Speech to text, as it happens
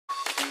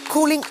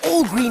calling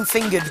all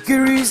green-fingered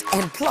gurus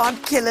and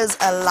plant killers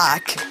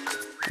alike.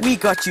 We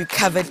got you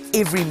covered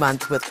every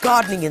month with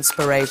gardening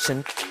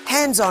inspiration,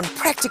 hands-on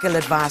practical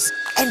advice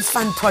and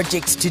fun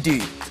projects to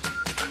do.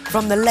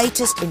 From the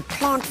latest in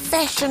plant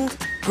fashion,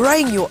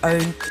 growing your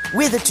own,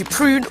 whether to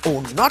prune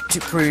or not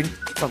to prune,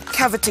 from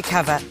cover to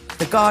cover,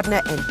 The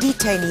Gardener and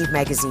Detainee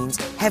magazines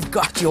have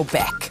got your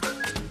back.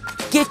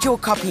 Get your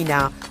copy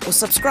now or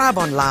subscribe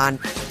online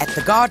at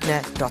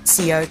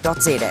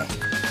thegardener.co.za.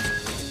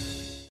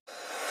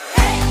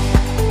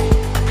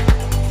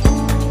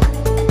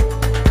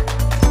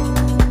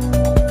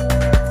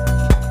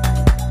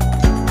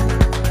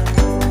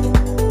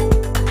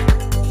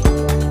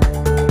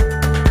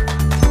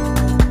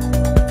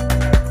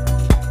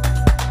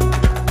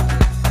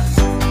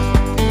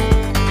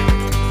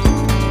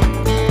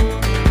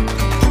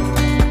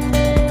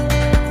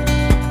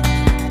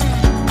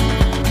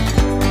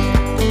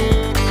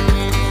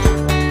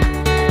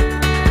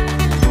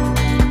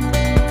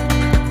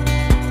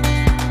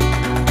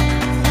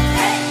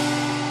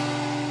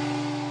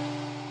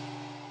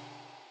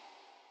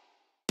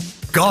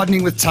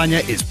 Gardening with Tanya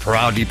is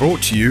proudly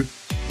brought to you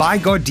by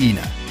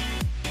Gardena.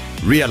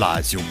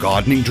 Realize your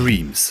gardening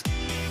dreams.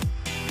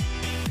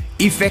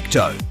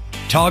 Effecto,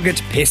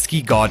 target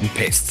pesky garden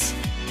pests.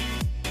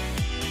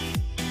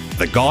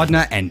 The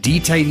Gardener and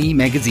Detainee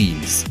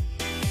magazines.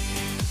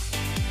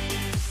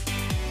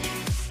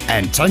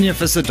 And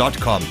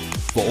TanyaVisser.com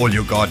for all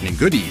your gardening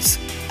goodies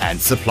and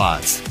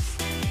supplies.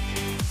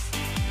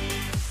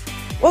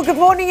 Well, good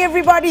morning,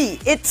 everybody.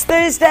 It's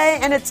Thursday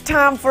and it's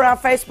time for our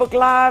Facebook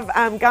Live.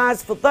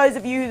 Guys, for those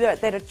of you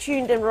that are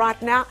tuned in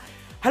right now,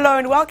 hello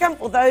and welcome.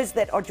 For those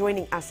that are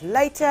joining us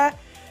later,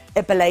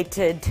 a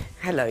belated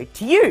hello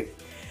to you.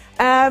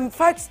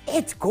 Folks,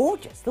 it's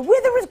gorgeous. The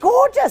weather is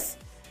gorgeous.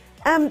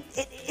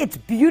 It's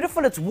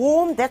beautiful. It's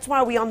warm. That's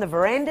why we're on the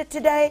veranda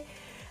today.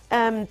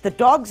 The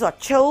dogs are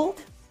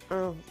chilled.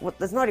 Well,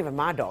 there's not even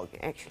my dog,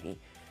 actually.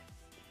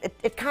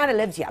 It kind of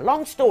lives here.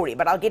 Long story,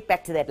 but I'll get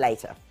back to that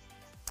later.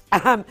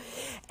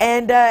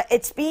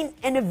 It's been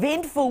an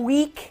eventful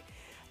week.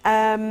 We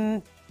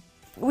don't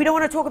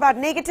want to talk about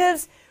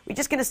negatives. We're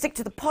just going to stick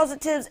to the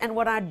positives. And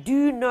what I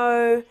do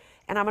know,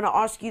 and I'm going to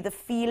ask you the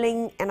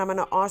feeling, and I'm going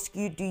to ask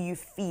you, do you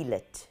feel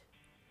it?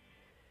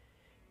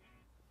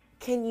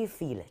 Can you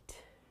feel it?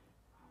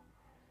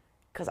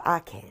 Because I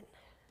can.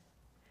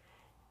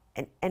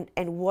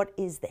 And what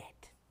is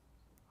that?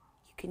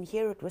 You can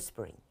hear it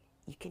whispering.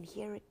 You can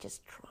hear it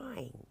just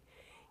trying.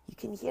 You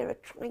can hear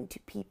it trying to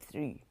peep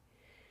through.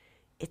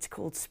 It's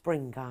called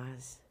spring,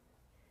 guys.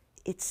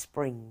 It's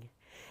spring.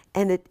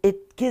 And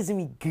it gives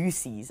me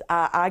goosies.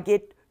 I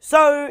get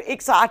so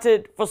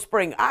excited for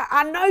spring.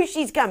 I know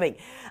she's coming.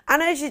 I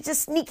know she's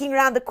just sneaking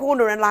around the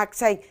corner and like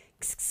saying,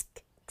 kss, kss,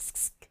 kss,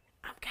 kss,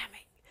 I'm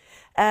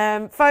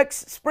coming.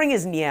 Folks, spring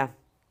is near.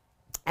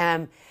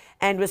 And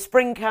with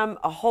spring come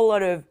a whole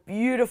lot of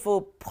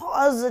beautiful,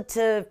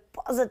 positive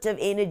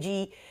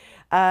energy.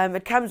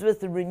 It comes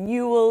with a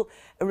renewal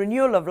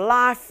of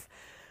life.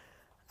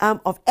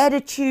 Of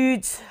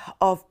attitudes,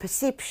 of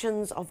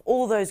perceptions, of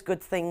all those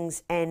good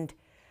things, and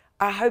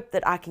I hope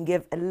that I can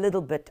give a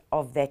little bit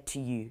of that to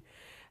you.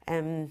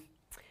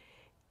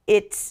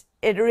 It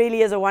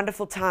really is a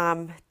wonderful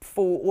time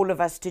for all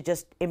of us to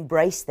just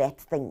embrace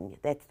that thing,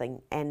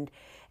 and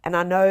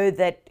I know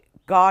that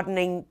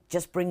gardening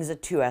just brings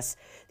it to us.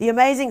 The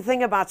amazing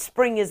thing about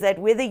spring is that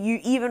whether you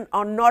even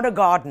are not a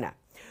gardener,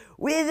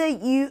 whether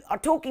you are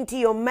talking to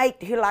your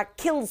mate who like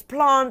kills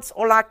plants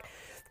or like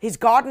his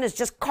garden is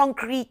just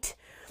concrete,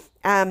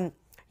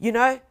 you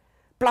know,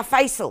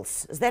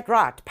 plaveisels, is that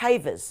right?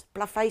 Pavers,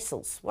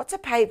 plaveisels. What's a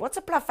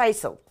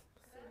plaveisel?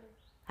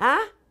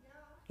 Huh?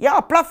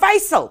 Ja,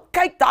 plaveisel.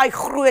 Kyk daai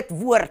groot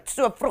woord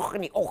so vroeg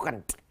in die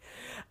oggend.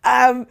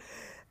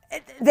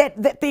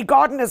 That the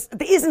gardeners,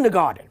 there isn't a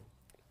garden.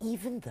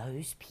 Even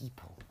those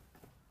people,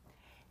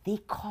 their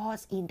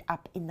cars end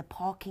up in the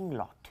parking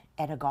lot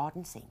at a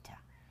garden center.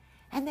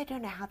 And they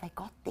don't know how they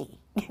got there.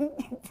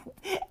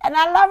 And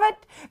I love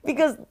it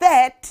because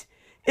that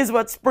is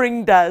what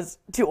spring does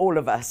to all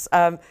of us.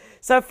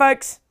 So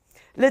folks,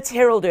 let's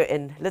herald her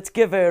in. Let's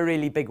give her a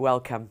really big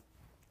welcome.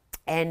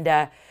 And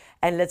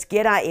let's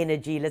get our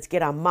energy. Let's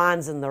get our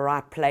minds in the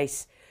right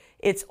place.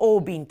 It's all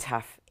been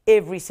tough.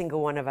 Every single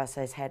one of us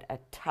has had a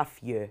tough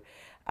year.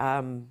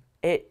 I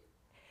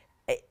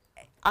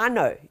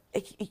know.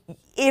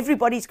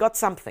 Everybody's got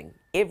something.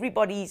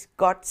 Everybody's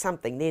got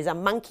something. There's a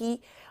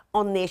monkey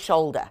on their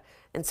shoulder,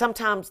 and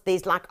sometimes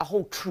there's like a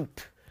whole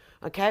troop.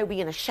 Okay,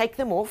 we're going to shake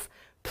them off,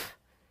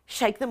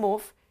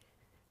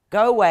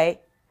 go away,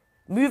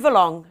 move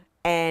along,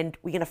 and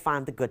we're going to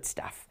find the good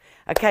stuff.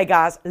 Okay,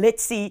 guys,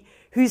 let's see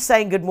who's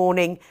saying good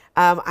morning.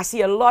 I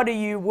see a lot of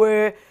you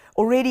were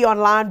already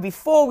online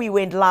before we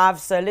went live,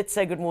 so let's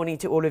say good morning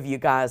to all of you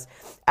guys.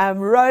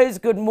 Rose,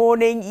 good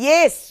morning.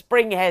 Yes,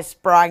 spring has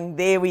sprung.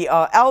 There we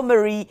are.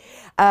 Elmarie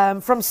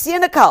from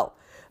Senekal.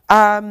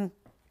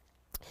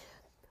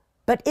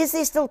 But is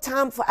there still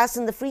time for us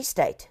in the Free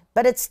State?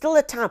 but it's still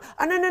a time.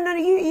 Oh, no, no, no,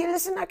 you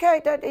listen,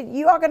 okay,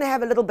 you are going to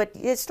have a little bit,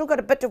 you've still got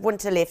a bit of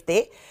winter left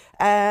there,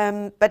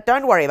 but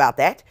don't worry about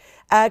that.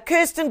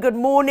 Kirsten, good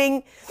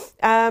morning.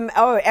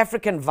 Oh,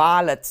 African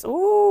violets.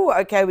 Ooh,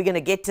 okay, we're going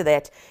to get to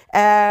that.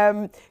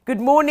 Good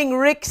morning,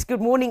 Rix.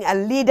 Good morning,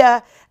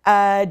 Alida.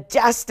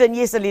 Justin,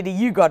 yes, Alida,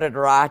 you got it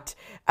right.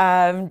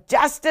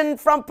 Justin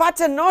from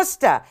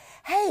Paternoster.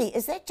 Hey,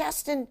 is that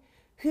Justin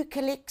who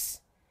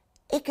collects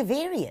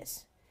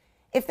echeverias?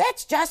 If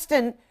that's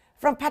Justin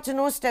from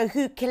Paternoster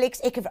who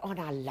collects echeverias, oh,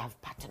 no, I love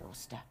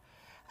Paternoster.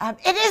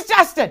 It is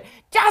Justin.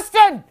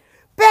 Justin,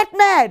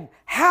 Batman,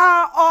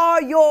 how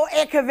are your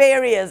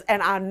echeverias?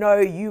 And I know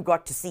you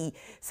got to see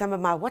some of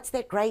my, what's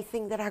that grey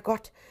thing that I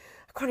got?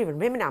 I can't even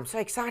remember now. I'm so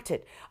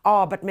excited.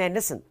 Oh, but man,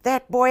 listen,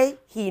 that boy,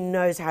 he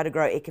knows how to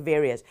grow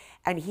echeverias.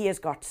 And he has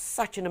got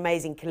such an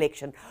amazing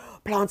collection.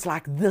 Plants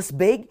like this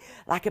big,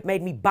 like it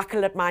made me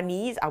buckle at my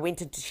knees. I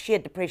went into sheer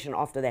depression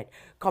after that.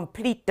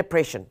 Complete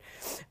depression.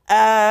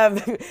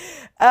 Who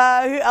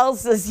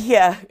else is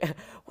here?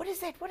 What is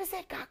that? What is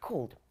that guy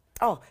called?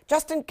 Oh,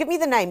 Justin, give me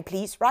the name,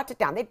 please. Write it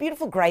down. That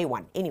beautiful grey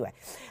one. Anyway.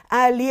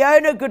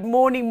 Leona, good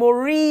morning.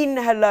 Maureen,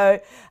 hello.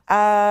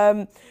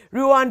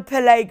 Ruan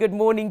Pillay, good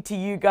morning to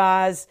you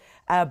guys.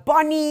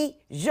 Bonnie,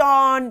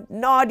 Jean,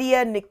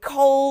 Nadia,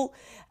 Nicole.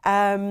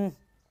 Who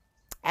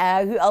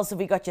else have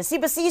we got here?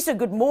 Sibasiso,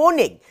 good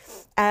morning.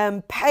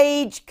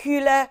 Paige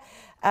Kula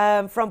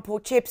from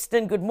Port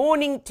Shepstone, good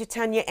morning to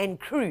Tanya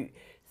and crew.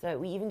 So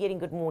we're even getting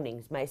good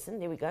mornings, Mason.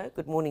 There we go.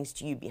 Good mornings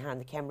to you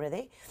behind the camera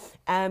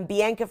there.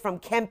 Bianca from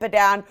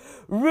Camperdown,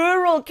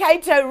 rural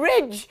Cato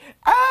Ridge.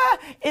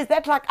 Is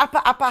that like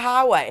upper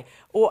highway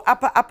or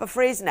upper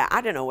Fresno?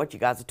 I don't know what you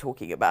guys are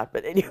talking about,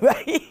 but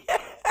anyway.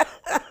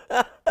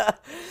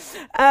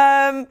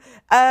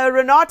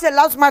 Renata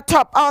loves my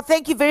top. Oh,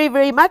 thank you very,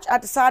 very much. I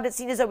decided,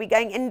 seeing as though we're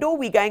going indoor,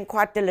 we're going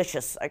quite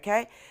delicious,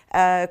 okay?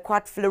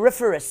 Quite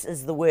floriferous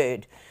is the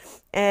word.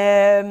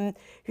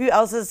 Who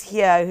else is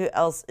here? Who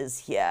else is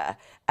here?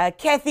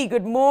 Kathy,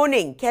 good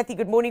morning. Kathy,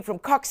 good morning from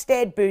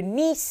Cockstad.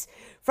 Bernice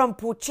from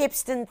Port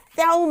Shepstone.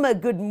 Thelma,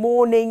 good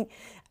morning.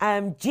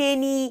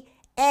 Jenny,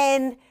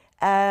 Anne,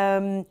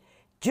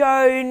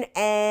 Joan,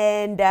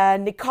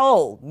 and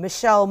Nicole.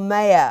 Michelle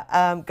Mayer.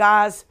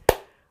 Guys,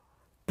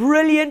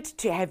 brilliant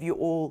to have you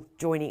all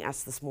joining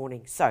us this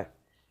morning. So,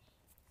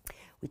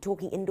 we're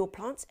talking indoor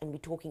plants and we're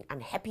talking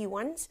unhappy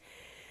ones.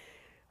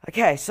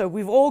 Okay, so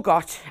we've all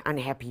got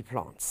unhappy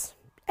plants.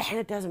 And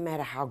it doesn't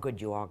matter how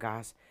good you are,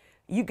 guys.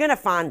 You're going to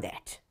find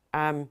that.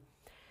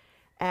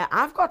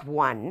 I've got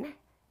one.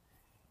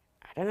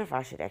 I don't know if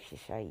I should actually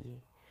show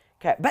you.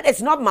 Okay, but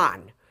it's not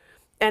mine.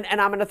 And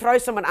I'm going to throw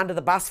someone under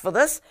the bus for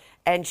this.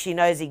 And she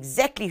knows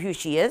exactly who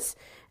she is.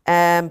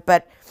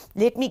 But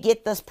let me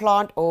get this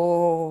plant.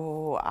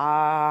 Oh,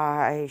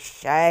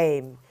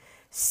 shame.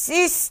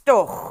 Sis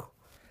toch.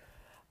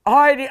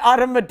 Ai, die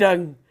arme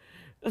ding.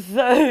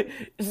 So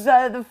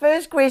the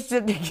first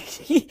question,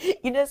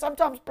 you know,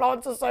 sometimes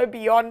plants are so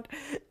beyond,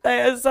 they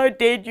are so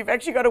dead, you've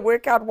actually got to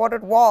work out what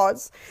it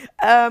was.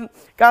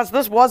 Guys,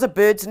 this was a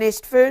bird's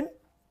nest fern.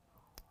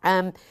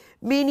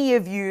 Many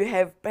of you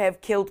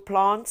have killed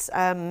plants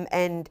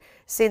and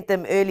sent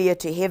them earlier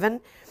to heaven.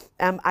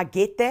 I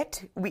get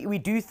that. We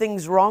do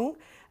things wrong.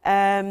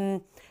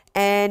 This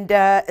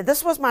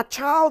was my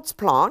child's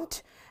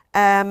plant.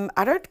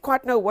 I don't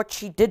quite know what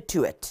she did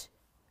to it.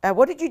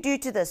 What did you do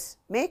to this,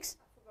 Megs?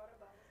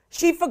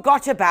 She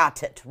forgot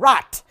about it.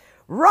 Right.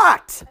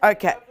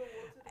 Okay.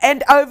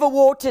 And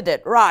overwatered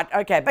it. Right.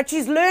 Okay. But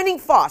she's learning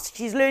fast.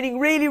 She's learning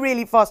really,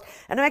 really fast.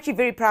 And I'm actually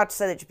very proud to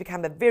say that she's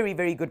become a very,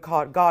 very good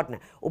gardener,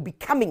 or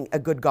becoming a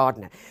good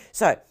gardener.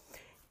 So,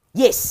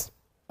 yes.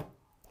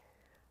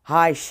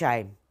 Hi,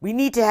 shame. We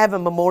need to have a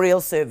memorial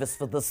service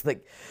for this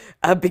thing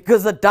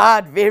because it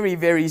died very,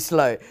 very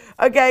slow.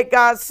 Okay,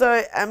 guys.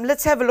 So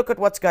let's have a look at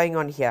what's going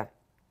on here.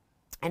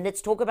 And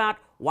let's talk about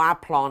why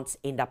plants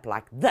end up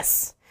like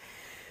this.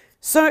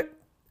 So,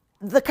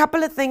 the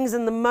couple of things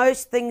and the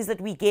most things that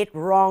we get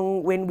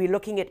wrong when we're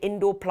looking at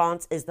indoor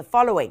plants is the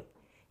following.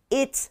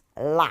 It's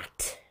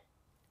light.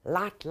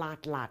 Light.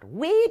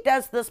 Where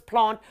does this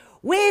plant,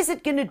 where is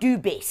it going to do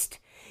best?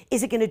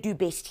 Is it going to do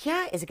best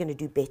here? Is it going to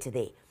do better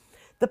there?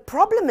 The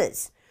problem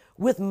is,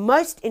 with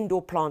most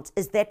indoor plants,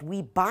 is that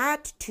we buy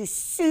it to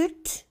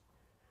suit,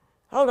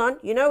 hold on,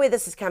 you know where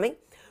this is coming.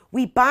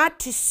 We buy it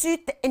to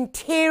suit the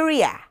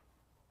interior.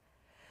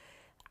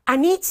 I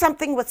need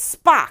something with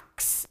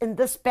sparks in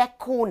this back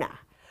corner.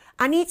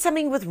 I need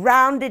something with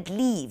rounded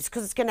leaves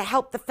because it's going to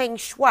help the feng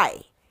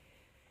shui.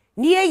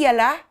 Near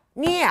yalla,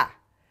 near.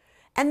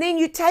 And then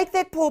you take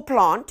that poor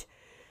plant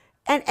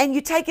and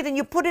you take it and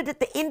you put it at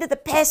the end of the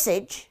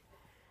passage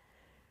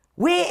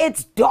where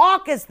it's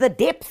dark as the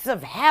depths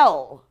of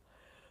hell.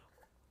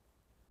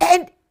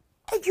 And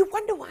you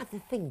wonder why the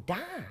thing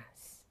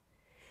dies.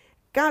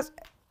 Guys,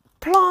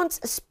 plants,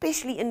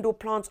 especially indoor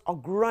plants, are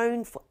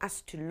grown for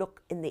us to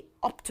look in the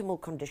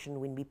optimal condition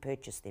when we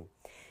purchase them.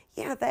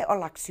 Yeah, they are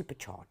like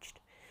supercharged.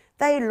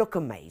 They look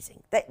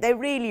amazing. They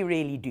really,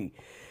 really do.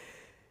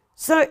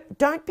 So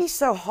don't be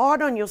so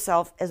hard on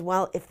yourself as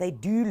well if they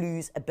do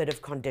lose a bit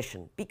of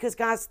condition. Because,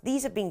 guys,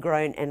 these have been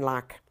grown in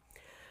like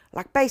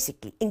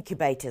basically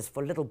incubators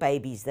for little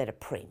babies that are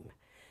prem.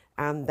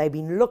 They've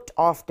been looked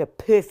after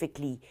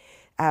perfectly,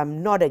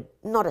 not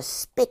a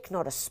speck,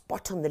 not a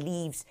spot on the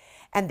leaves.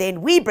 And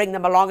then we bring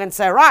them along and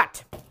say,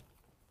 right,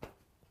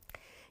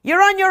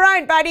 you're on your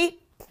own, buddy.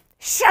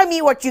 Show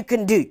me what you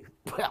can do.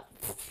 Well,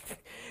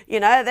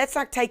 you know, that's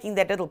like taking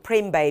that little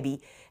prem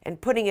baby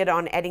and putting it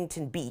on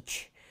Addington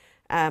Beach,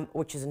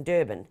 which is in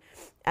Durban,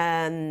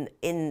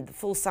 in the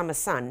full summer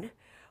sun,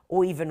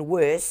 or even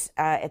worse,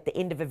 at the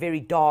end of a very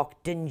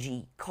dark,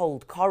 dingy,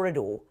 cold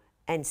corridor,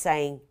 and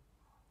saying,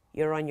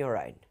 you're on your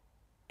own.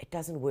 It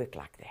doesn't work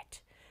like that.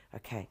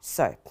 Okay,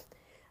 so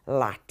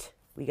light.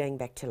 We're going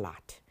back to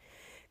light.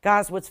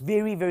 Guys, what's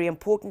very, very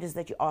important is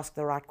that you ask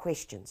the right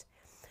questions.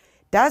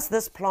 Does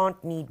this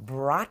plant need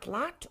bright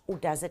light or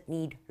does it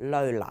need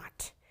low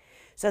light?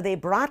 So there are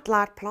bright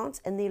light plants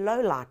and there are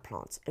low light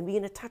plants, and we're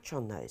going to touch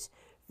on those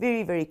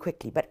very, very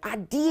quickly. But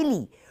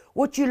ideally,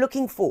 what you're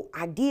looking for,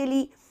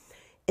 ideally,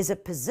 is a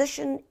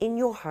position in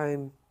your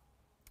home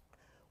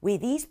where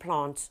these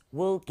plants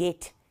will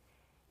get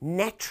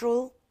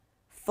natural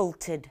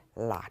filtered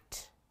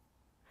light.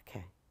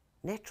 Okay,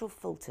 natural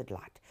filtered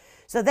light.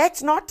 So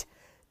that's not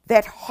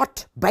that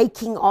hot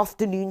baking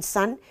afternoon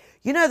sun.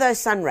 You know those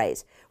sun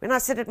rays. When I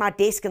sit at my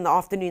desk in the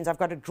afternoons, I've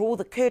got to draw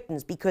the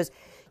curtains because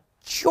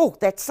sure,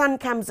 that sun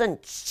comes in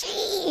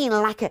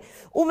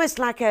almost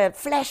like a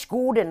Flash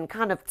Gordon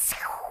kind of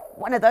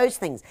one of those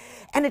things,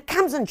 and it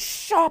comes in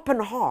sharp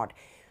and hard.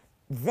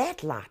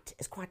 That light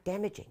is quite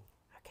damaging.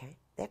 Okay,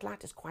 that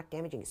light is quite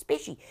damaging,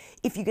 especially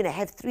if you're going to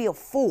have 3 or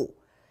 4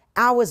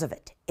 hours of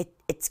it.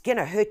 It's going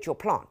to hurt your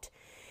plant.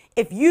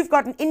 If you've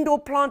got an indoor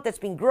plant that's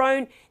been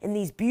grown in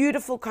these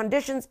beautiful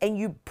conditions and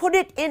you put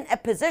it in a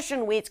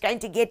position where it's going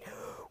to get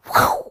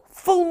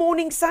full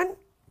morning sun,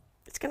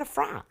 it's going to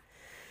fry.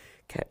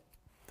 Okay,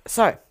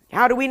 so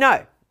how do we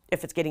know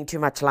if it's getting too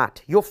much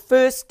light? Your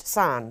first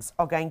signs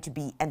are going to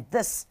be, and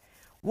this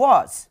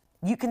was,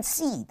 you can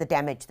see the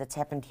damage that's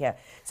happened here.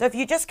 So if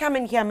you just come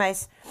in here,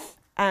 Mace,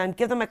 and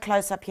give them a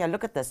close-up here,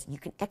 look at this. You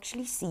can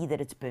actually see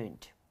that it's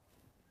burnt.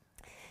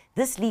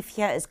 This leaf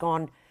here is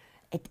gone.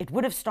 It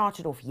would have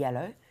started off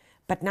yellow,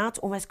 but now it's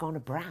almost gone a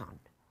brown,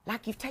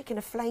 like you've taken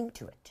a flame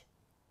to it.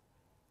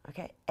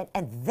 Okay,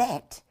 and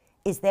that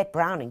is that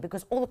browning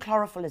because all the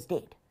chlorophyll is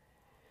dead.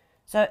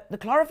 So the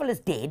chlorophyll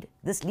is dead,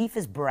 this leaf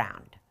is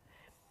browned.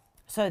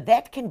 So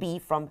that can be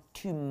from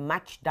too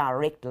much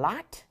direct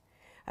light,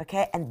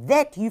 okay, and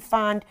that you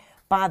find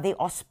by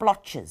there are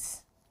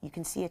splotches. You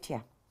can see it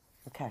here,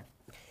 okay.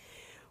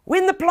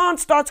 When the plant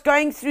starts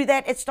going through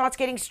that, it starts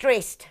getting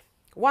stressed.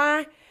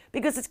 Why?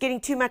 Because it's getting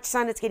too much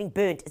sun, it's getting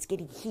burnt, it's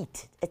getting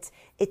heat.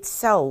 Its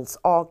cells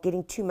are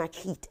getting too much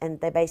heat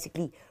and they're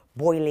basically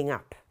boiling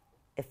up,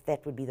 if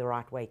that would be the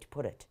right way to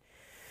put it.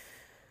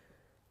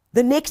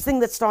 The next thing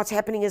that starts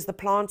happening is the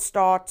plant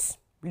starts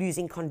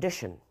losing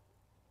condition.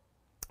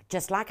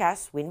 Just like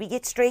us, when we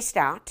get stressed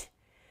out,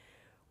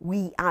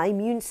 our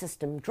immune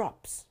system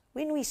drops.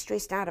 When we're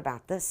stressed out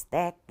about this,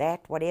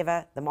 that,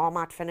 whatever, the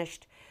Marmite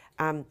finished,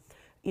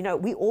 you know,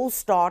 we all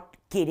start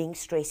getting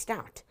stressed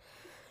out.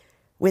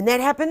 When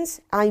that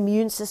happens, our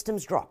immune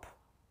systems drop,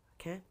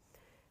 okay?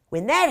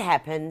 When that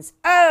happens,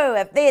 oh,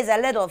 if there's a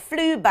little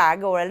flu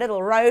bug or a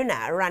little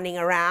Rona running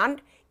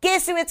around,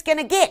 guess who it's going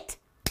to get?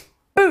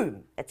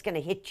 Boom, it's going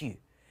to hit you,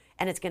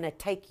 and it's going to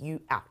take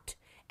you out.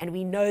 And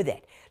we know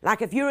that.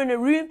 Like if you're in a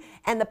room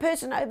and the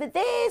person over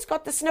there's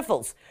got the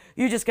sniffles,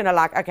 you're just going to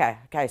like,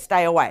 okay,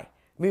 stay away.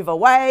 Move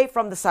away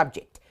from the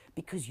subject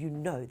because you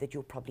know that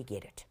you'll probably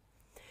get it.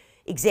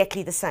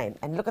 Exactly the same.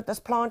 And look at this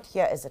plant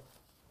here is a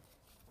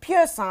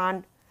pure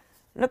sign.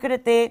 Look at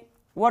it there.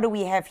 What do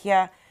we have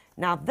here?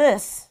 Now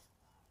this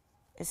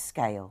is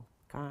scale,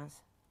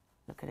 guys.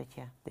 Look at it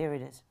here. There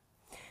it is.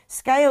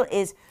 Scale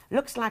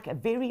looks like a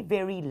very,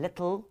 very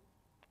little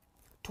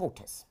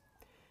tortoise.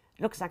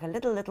 Looks like a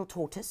little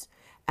tortoise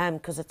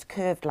because it's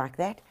curved like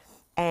that.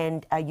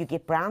 And you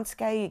get brown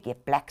scale, you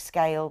get black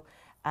scale,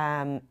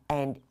 and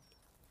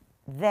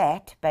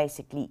that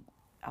basically,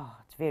 oh,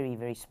 it's very,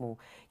 very small.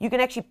 You can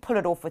actually pull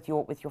it off with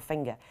your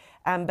finger.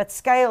 But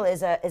scale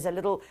is a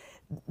little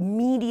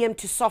medium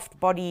to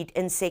soft-bodied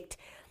insect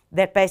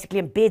that basically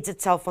embeds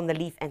itself on the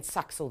leaf and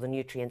sucks all the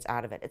nutrients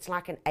out of it. It's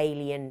like an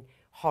alien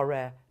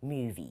horror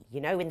movie, you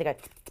know, when they go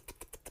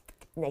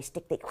and they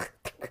stick their,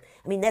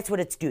 I mean, that's what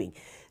it's doing.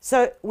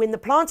 So when the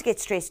plants get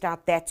stressed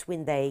out, that's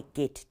when they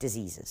get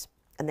diseases,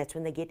 and that's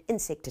when they get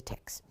insect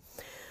attacks.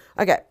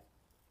 Okay,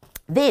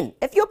 then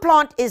if your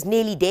plant is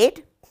nearly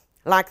dead,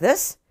 like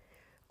this,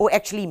 or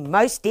actually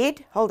most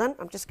dead, hold on,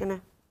 I'm just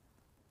gonna,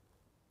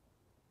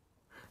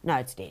 no,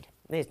 it's dead.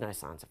 There's no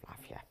signs of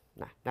life here.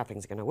 No,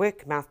 nothing's going to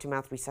work.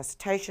 Mouth-to-mouth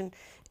resuscitation.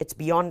 It's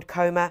beyond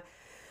coma.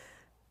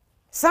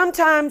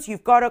 Sometimes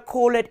you've got to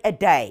call it a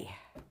day.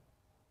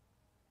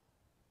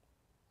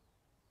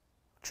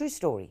 True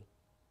story.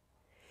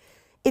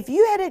 If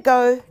you had to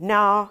go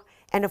now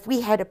And if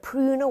we had to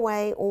prune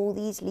away all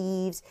these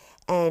leaves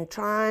and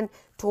try and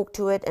talk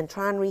to it and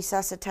try and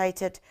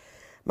resuscitate it,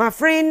 my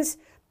friends,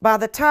 by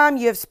the time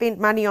you have spent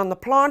money on the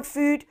plant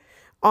food,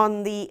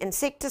 on the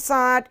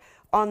insecticide,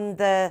 on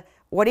the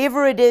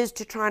whatever it is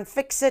to try and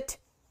fix it,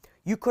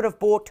 you could have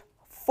bought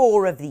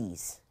 4 of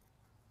these.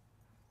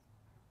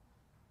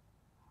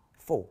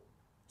 4.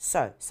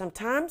 So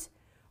sometimes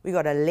we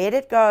got to let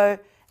it go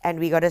and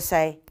we got to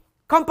say,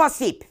 compost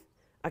heap,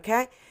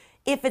 okay?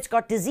 If it's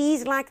got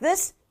disease like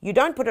this, you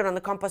don't put it on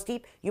the compost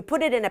heap, you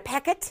put it in a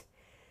packet,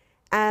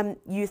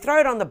 you throw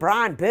it on the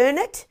braai and burn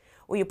it,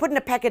 or you put it in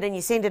a packet and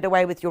you send it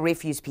away with your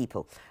refuse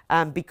people,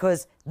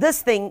 because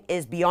this thing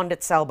is beyond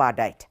its sell-by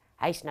date.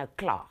 Hy's nou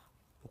klaar,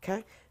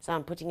 okay? So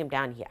I'm putting him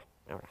down here.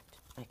 All right,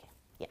 okay,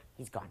 yeah,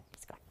 he's gone,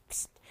 he's gone.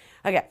 Psst.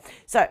 Okay,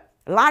 so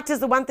light is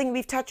the one thing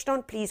we've touched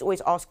on. Please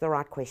always ask the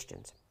right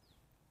questions.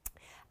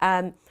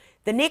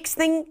 The next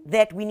thing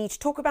that we need to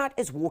talk about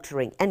is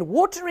watering. And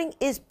watering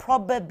is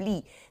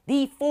probably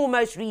the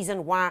foremost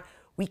reason why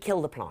we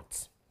kill the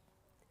plants.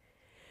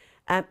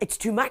 It's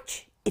too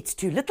much, it's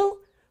too little,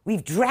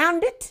 we've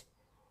drowned it,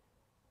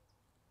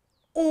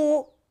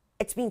 or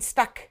it's been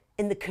stuck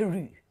in the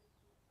karoo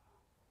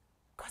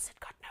because it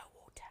got no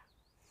water.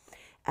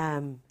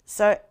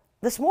 So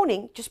this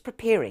morning, just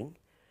preparing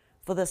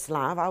for this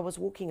live, I was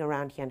walking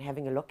around here and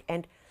having a look,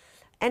 and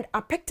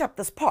I picked up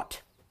this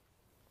pot.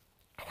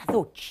 And I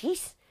thought,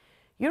 geez,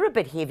 you're a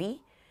bit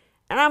heavy,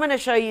 and I'm going to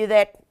show you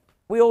that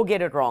we all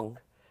get it wrong.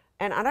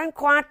 And I don't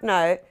quite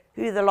know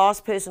who the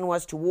last person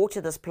was to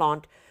water this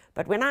plant,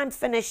 but when I'm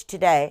finished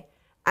today,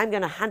 I'm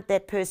going to hunt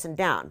that person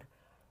down,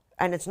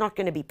 and it's not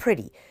going to be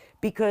pretty,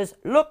 because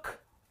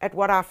look at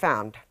what I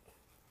found.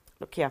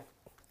 Look here.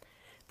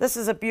 This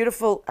is a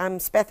beautiful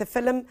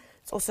spathiphyllum.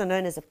 It's also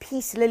known as a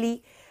peace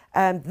lily.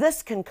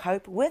 This can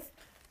cope with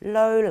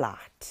low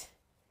light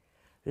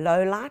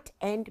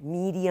and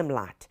medium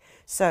light.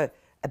 So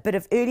a bit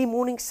of early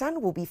morning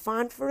sun will be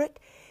fine for it.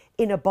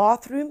 In a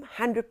bathroom,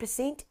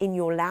 100%. In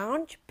your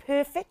lounge,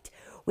 perfect.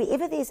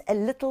 Wherever there's a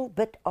little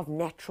bit of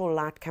natural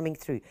light coming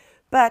through.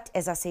 But,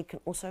 as I said, can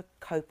also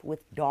cope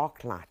with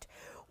dark light.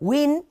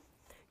 When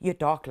you're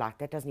dark light,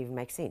 that doesn't even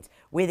make sense.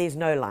 Where there's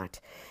no light.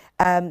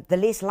 The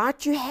less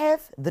light you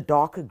have, the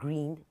darker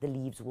green the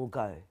leaves will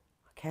go.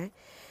 Okay?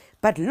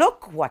 But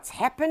look what's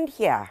happened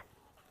here.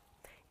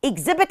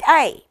 Exhibit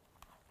A.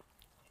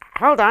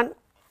 Hold on.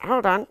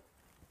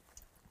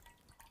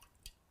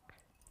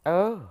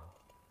 Oh.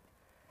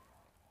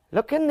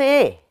 Look in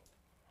there.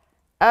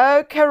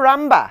 Oh,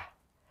 caramba.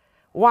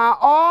 Why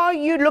are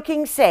you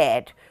looking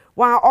sad?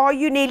 Why are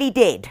you nearly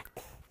dead?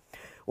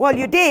 Well,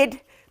 you're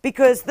dead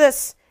because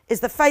this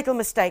is the fatal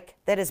mistake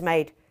that is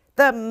made,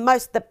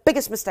 the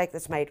biggest mistake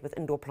that's made with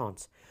indoor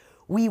plants.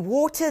 We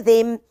water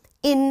them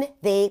in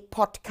their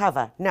pot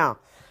cover. Now,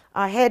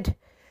 I had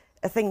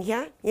a thing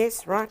here.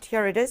 Yes, right,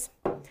 here it is.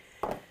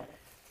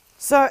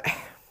 So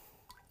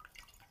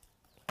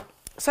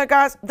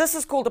guys, this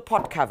is called a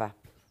pot cover.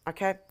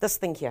 Okay, this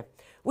thing here.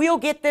 We all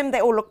get them.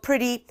 They all look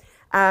pretty.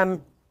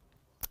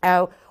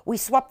 We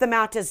swap them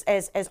out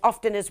as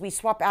often as we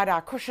swap out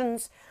our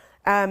cushions,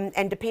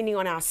 and depending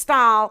on our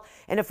style,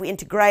 and if we're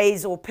into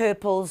greys or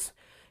purples,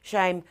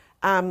 shame,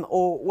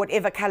 or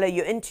whatever color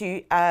you're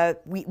into,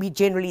 we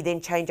generally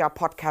then change our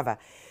pot cover.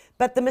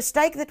 But the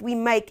mistake that we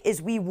make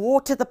is we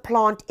water the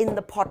plant in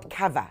the pot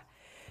cover.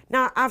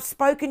 Now, I've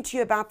spoken to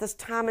you about this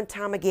time and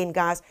time again,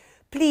 guys.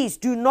 Please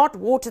do not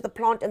water the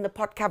plant in the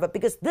pot cover,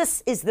 because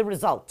this is the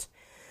result.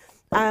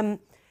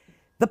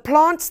 The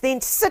plants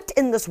then sit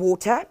in this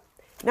water.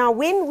 Now,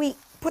 when we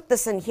put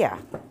this in here,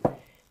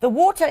 the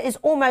water is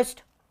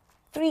almost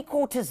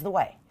 3/4 the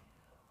way,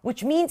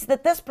 which means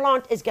that this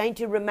plant is going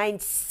to remain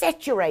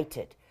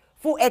saturated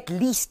for at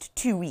least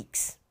 2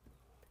 weeks.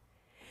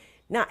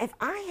 Now, if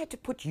I had to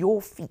put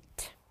your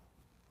feet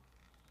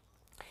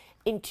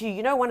into,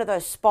 you know, one of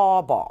those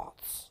spa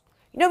baths,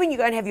 you know, when you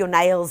go and have your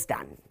nails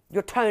done,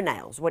 your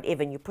toenails,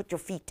 whatever, and you put your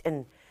feet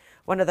in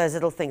one of those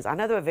little things. I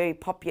know they were very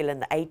popular in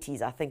the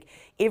 80s. I think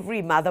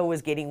every mother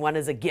was getting one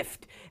as a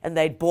gift, and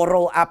they'd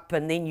borrow up,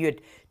 and then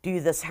you'd do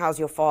this, how's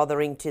your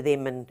fathering to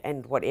them,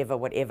 and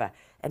whatever,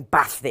 and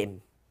bath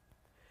them.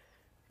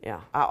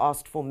 Yeah, I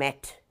asked for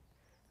matte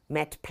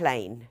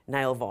plain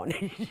nail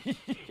varnish.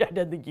 I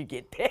don't think you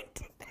get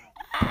that.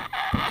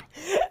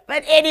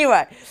 But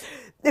anyway,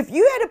 if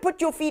you had to put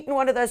your feet in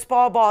one of those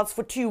spa baths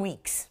for 2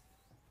 weeks,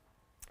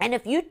 and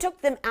if you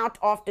took them out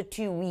after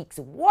 2 weeks,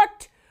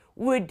 what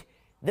would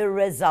the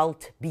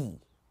result be?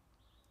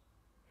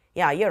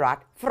 Yeah, you're right.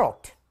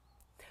 Frot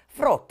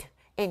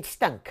and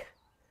stink.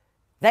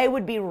 They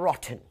would be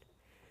rotten.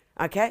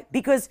 Okay?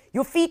 Because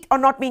your feet are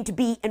not meant to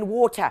be in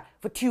water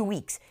for 2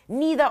 weeks.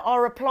 Neither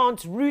are a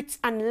plant's roots,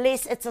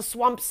 unless it's a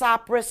swamp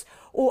cypress,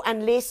 or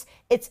unless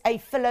it's a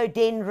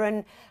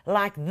philodendron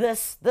like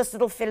this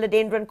little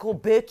philodendron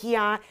called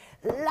Burkii.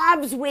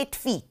 Loves wet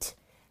feet.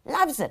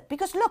 Loves it.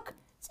 Because look,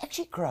 it's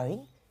actually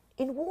growing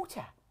in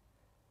water.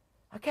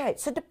 Okay,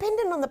 so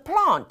dependent on the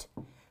plant,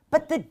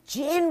 but the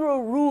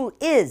general rule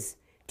is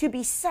to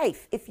be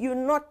safe if you're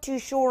not too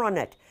sure on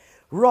it.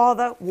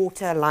 rather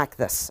water like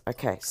this.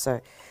 Okay,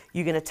 so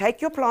you're going to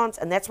take your plants,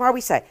 and that's why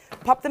we say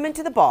pop them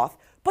into the bath,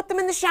 put them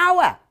in the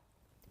shower.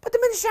 Put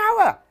them in the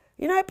shower.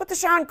 You know, put the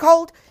shower in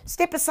cold,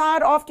 step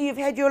aside after you've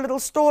had your little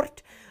stort.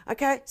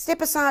 Okay,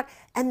 step aside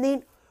and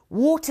then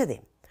water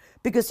them,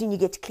 because then you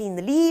get to clean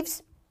the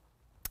leaves.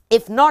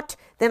 If not,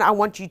 then I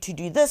want you to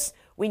do this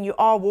when you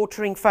are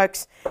watering,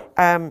 folks.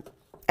 And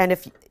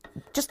if you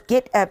just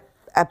get a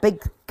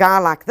big guy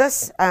like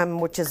this,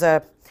 which is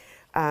an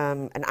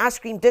ice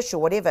cream dish or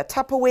whatever,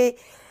 Tupperware,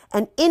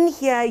 and in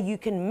here you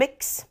can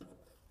mix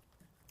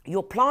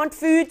your plant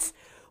foods,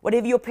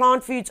 whatever your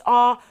plant foods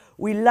are.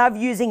 We love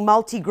using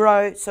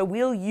multi-grow, so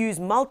we'll use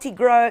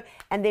multi-grow,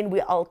 and then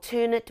we'll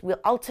alternate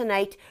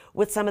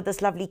with some of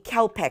this lovely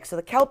Calpac. So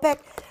the Calpac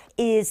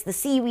is the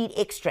seaweed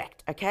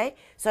extract, okay?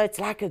 So it's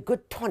like a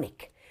good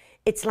tonic.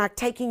 It's like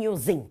taking your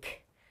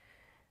zinc.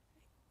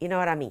 You know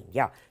what I mean?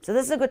 Yeah. So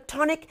this is a good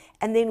tonic,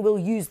 and then we'll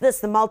use this,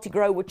 the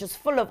multi-grow, which is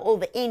full of all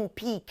the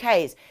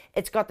NPKs.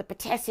 It's got the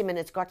potassium, and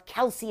it's got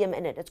calcium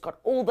in it. It's got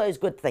all those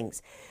good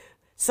things.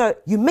 So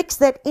you mix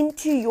that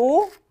into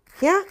your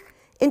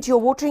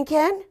watering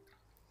can.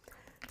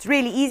 It's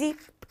really easy.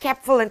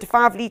 Cap full into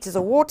 5 liters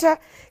of water.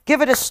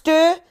 Give it a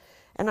stir,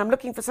 and I'm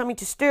looking for something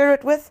to stir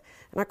it with,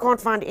 and I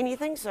can't find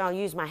anything, so I'll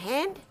use my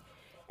hand,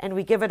 and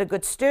we give it a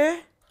good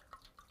stir.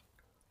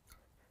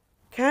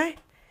 Okay,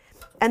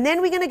 and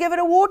then we're going to give it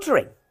a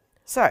watering.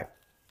 So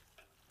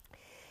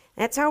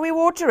that's how we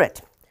water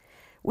it.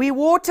 We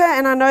water,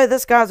 and I know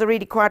this guy's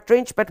already quite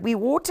drenched, but we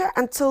water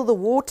until the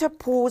water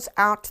pours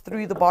out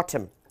through the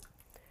bottom.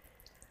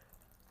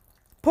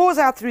 Pours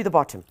out through the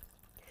bottom.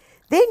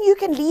 Then you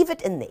can leave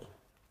it in there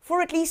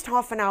for at least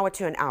half an hour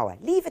to an hour.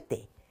 Leave it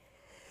there.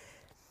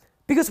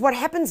 Because what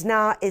happens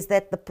now is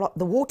that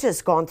the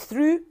water's gone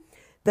through.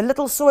 The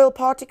little soil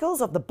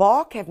particles of the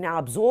bark have now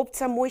absorbed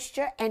some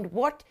moisture, and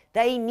what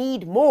they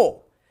need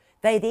more,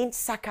 they then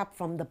suck up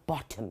from the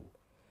bottom.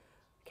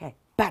 Okay,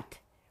 but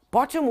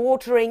bottom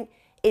watering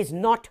is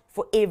not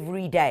for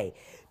every day.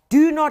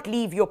 Do not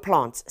leave your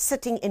plants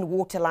sitting in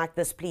water like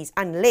this, please,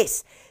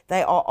 unless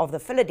they are of the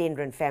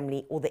philodendron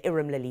family or the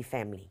arum lily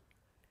family.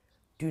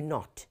 Do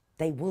not.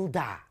 They will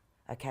die,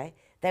 okay?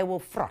 They will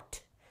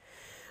frot.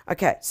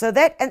 Okay, so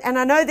that, and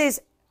I know there's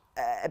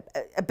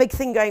a big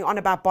thing going on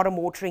about bottom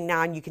watering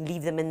now, and you can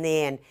leave them in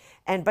there,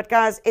 but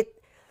guys,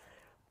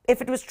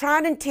 if it was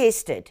tried and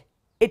tested,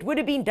 it would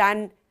have been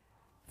done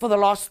for the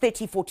last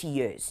 30, 40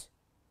 years,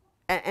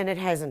 and it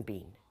hasn't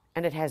been,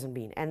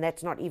 and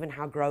that's not even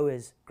how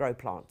growers grow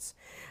plants.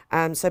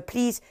 So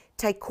please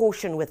take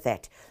caution with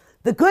that.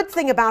 The good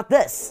thing about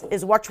this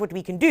is watch what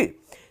we can do.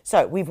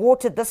 So we've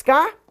watered this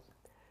guy.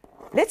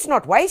 Let's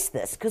not waste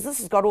this, because this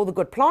has got all the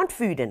good plant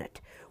food in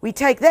it. We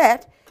take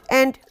that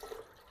and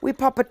we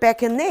pop it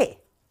back in there.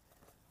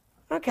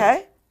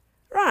 Okay,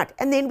 right,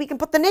 and then we can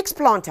put the next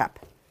plant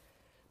up.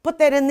 Put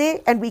that in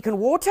there, and we can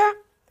water,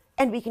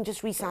 and we can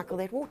just recycle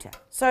that water.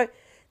 So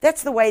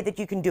that's the way that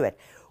you can do it.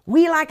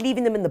 We like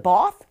leaving them in the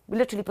bath. We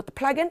literally put the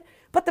plug in,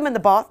 put them in the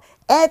bath,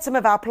 add some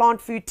of our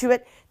plant food to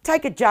it,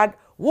 take a jug,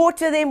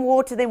 water them,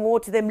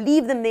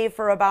 leave them there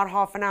for about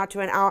half an hour to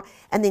an hour,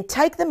 and then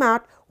take them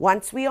out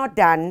once we are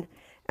done.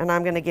 And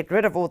I'm going to get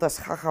rid of all this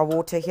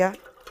water here.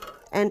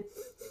 And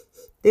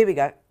there we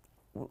go.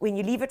 When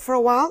you leave it for a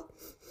while,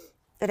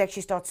 it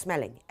actually starts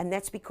smelling. And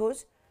that's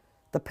because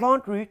the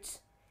plant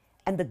roots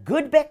and the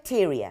good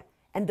bacteria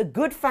and the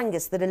good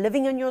fungus that are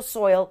living in your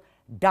soil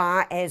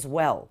die as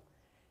well,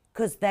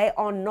 because they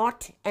are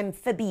not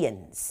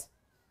amphibians.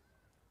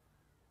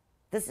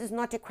 This is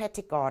not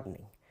aquatic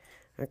gardening.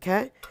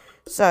 Okay?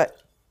 So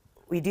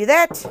we do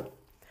that.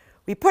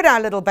 We put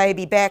our little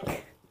baby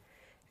back,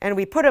 and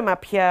we put him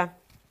up here.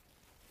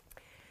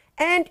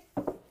 And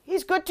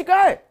he's good to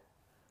go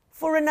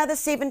for another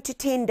 7 to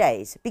 10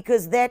 days,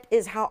 because that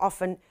is how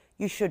often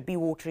you should be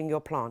watering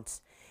your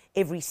plants,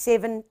 every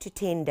 7 to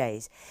 10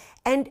 days.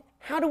 And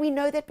how do we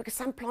know that? Because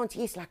some plants,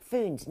 yes, like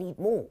ferns, need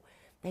more.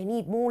 They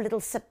need more little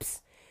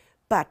sips.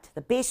 But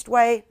the best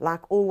way,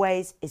 like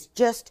always, is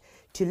just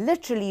to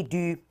literally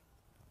do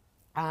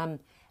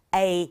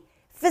a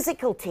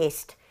physical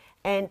test.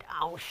 And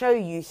I'll show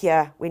you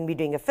here when we're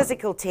doing a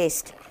physical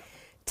test.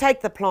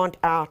 Take the plant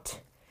out.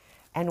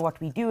 And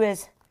what we do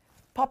is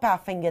pop our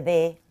finger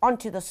there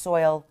onto the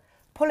soil,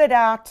 pull it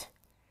out.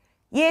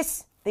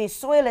 Yes, there's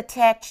soil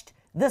attached.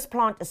 This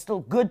plant is still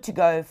good to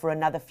go for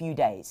another few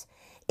days.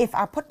 If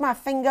I put my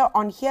finger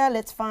on here,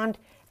 let's find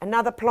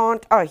another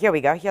plant. Oh, here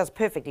we go. Here's a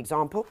perfect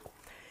example.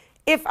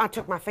 If I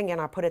took my finger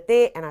and I put it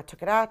there and I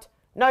took it out,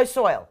 no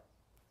soil.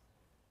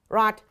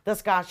 Right,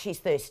 this guy, she's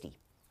thirsty.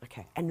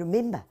 Okay, and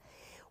remember,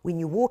 when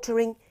you're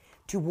watering,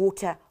 to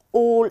water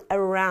all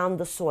around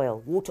the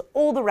soil. Water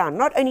all around,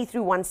 not only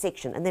through one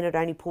section, and then it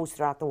only pours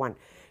throughout the one.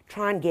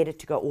 Try and get it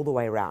to go all the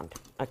way around.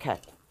 Okay.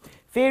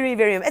 Very,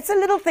 very, it's the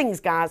little things,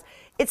 guys.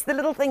 It's the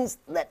little things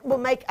that will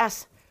make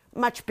us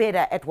much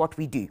better at what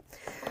we do.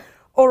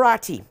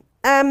 Alrighty.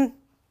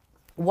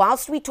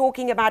 Whilst we're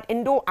talking about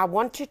indoor, I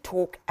want to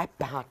talk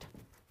about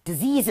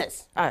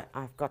diseases.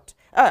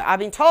 I've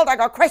been told I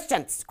got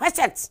questions.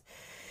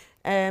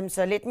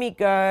 So let me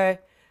go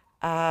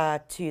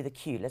to the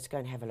queue. Let's go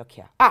and have a look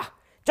here. Ah,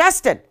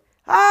 Justin.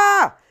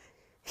 Ah,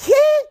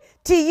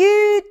 to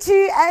you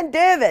too, and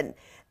Durban.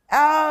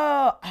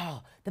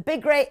 Oh, the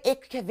big grey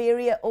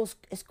Echeveria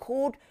is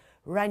called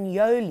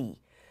Ranioli.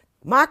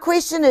 My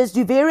question is,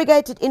 do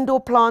variegated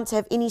indoor plants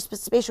have any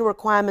special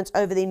requirements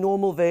over their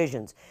normal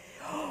versions?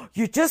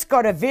 You just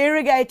got a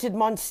variegated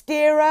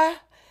Monstera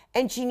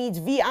and she needs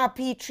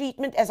VIP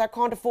treatment as I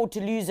can't afford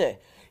to lose her.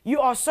 You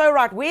are so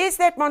right. Where's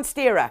that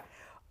Monstera?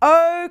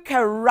 Oh,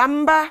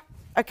 caramba.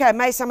 Okay,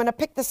 Mace, I'm going to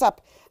pick this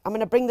up. I'm going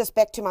to bring this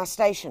back to my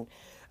station.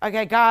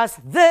 Okay, guys,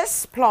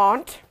 this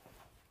plant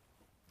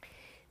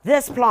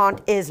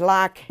is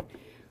like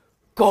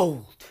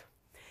gold.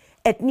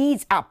 It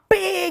needs a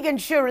big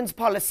insurance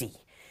policy.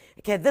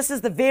 Okay, this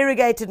is the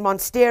variegated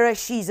Monstera.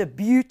 She's a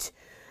beaut.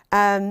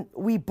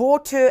 We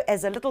bought her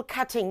as a little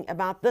cutting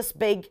about this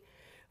big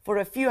for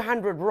a few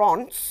hundred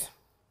rands.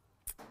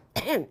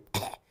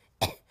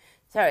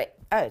 Sorry,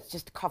 oh, it's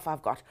just a cough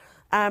I've got.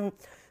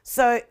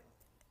 So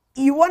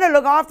you want to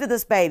look after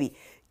this baby.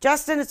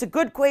 Justin, it's a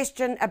good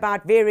question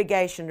about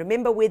variegation.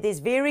 Remember, where there's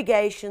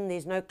variegation,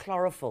 there's no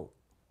chlorophyll.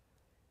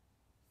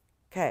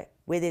 Okay,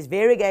 where there's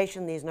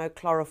variegation, there's no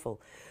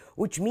chlorophyll,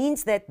 which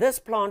means that this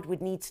plant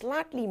would need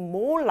slightly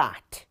more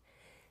light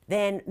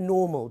than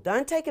normal.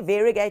 Don't take a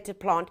variegated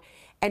plant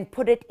and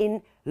put it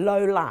in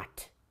low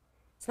light.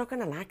 It's not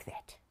going to like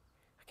that.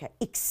 Okay,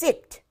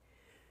 except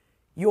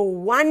your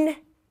one,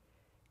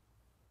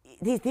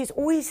 there's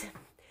always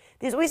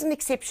an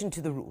exception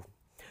to the rule.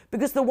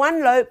 Because the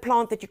one low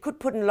plant that you could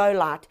put in low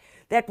light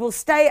that will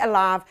stay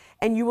alive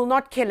and you will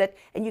not kill it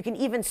and you can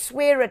even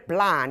swear it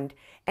blind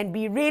and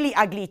be really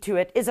ugly to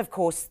it is, of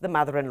course, the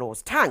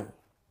mother-in-law's tongue.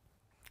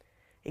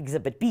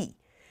 Exhibit B.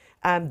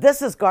 This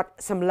has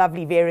got some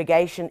lovely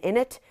variegation in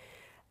it,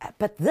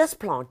 but this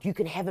plant you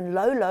can have in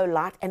low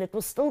light and it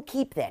will still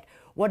keep that.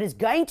 What is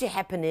going to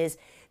happen is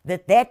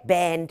that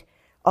band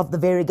of the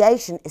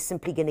variegation is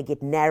simply going to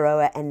get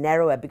narrower and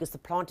narrower because the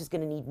plant is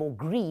going to need more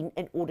green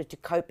in order to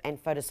cope and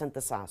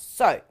photosynthesize.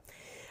 So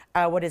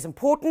what is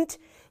important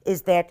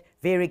is that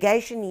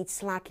variegation needs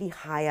slightly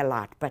higher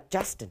light. But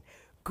Justin,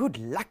 good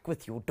luck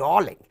with your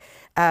darling.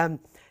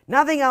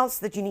 Nothing else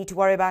that you need to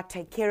worry about.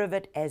 Take care of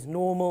it as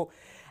normal.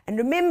 And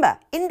remember,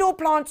 indoor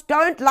plants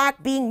don't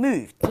like being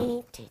moved.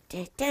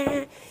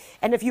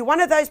 And if you're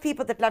one of those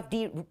people that love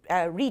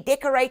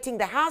redecorating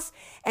the house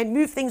and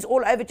move things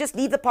all over, just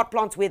leave the pot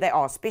plants where they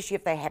are, especially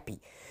if they're happy.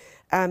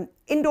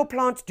 Indoor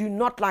plants do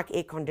not like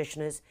air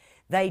conditioners.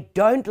 They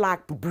don't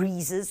like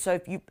breezes.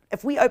 So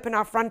if we open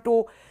our front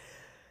door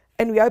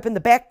and we open the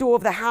back door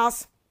of the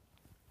house,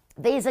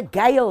 there's a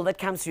gale that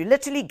comes through.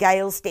 Literally,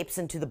 gale steps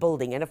into the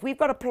building. And if we've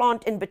got a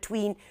plant in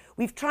between,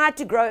 we've tried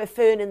to grow a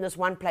fern in this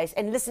one place.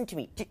 And listen to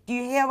me. Do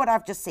you hear what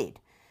I've just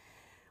said?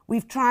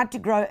 We've tried to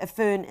grow a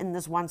fern in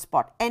this one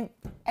spot. And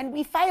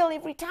we fail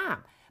every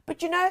time.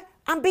 But you know,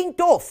 I'm being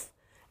doof.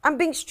 I'm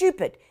being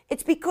stupid.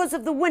 It's because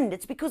of the wind.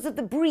 It's because of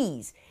the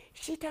breeze.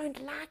 She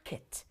don't like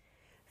it.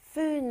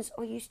 Ferns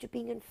are used to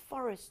being in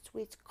forests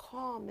where it's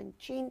calm and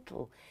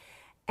gentle.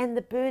 And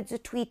the birds are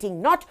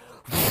tweeting, not...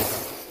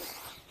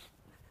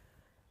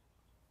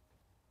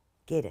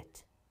 Get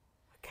it?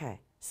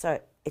 Okay,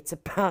 so it's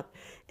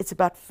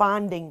about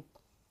finding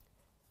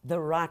the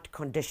right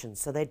conditions.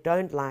 So they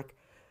don't like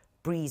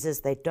breezes,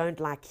 they don't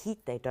like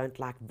heat, they don't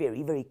like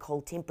very, very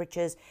cold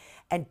temperatures,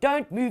 and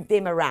don't move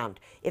them around.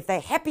 If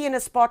they're happy in a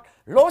spot,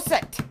 los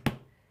it.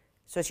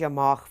 Soos jou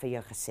maag vir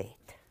jou gesê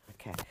het.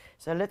 Okay,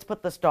 so let's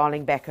put this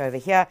darling back over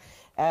here.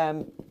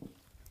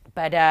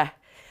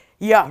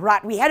 Yeah,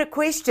 right, we had a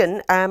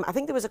question. I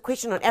think there was a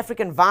question on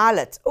African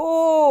violets.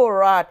 Oh,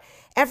 right,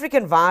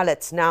 African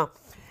violets. Now,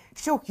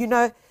 sure, you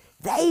know,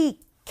 they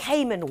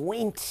came and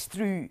went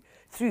through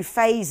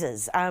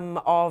phases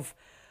of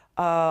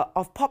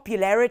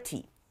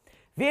popularity.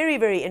 Very,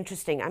 very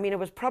interesting. I mean, it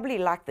was probably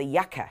like the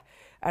yucca.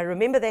 I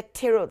remember that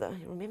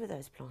remember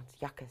those plants,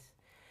 yuccas.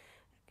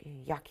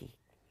 Yucky,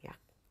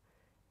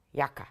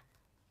 yucca,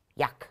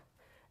 yuck.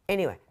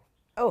 Anyway,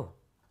 oh,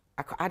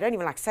 I don't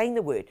even like saying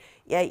the word.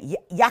 Yeah,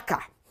 yucca.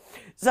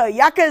 So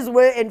yuccas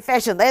were in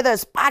fashion. They're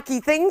those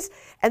spiky things,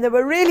 and they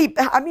were really,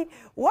 I mean,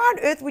 why on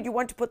earth would you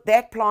want to put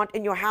that plant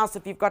in your house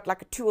if you've got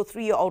like a 2 or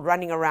 3 year old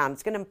running around?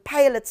 It's going to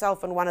impale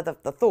itself on one of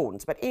the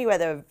thorns. But anyway,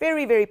 they were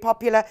very, very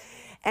popular.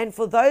 And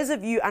for those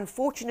of you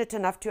unfortunate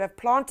enough to have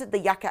planted the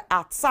yucca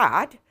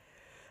outside,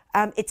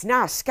 it's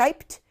now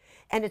escaped,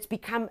 and it's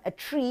become a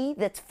tree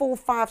that's 4,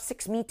 5,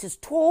 6 meters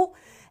tall.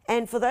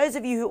 And for those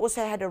of you who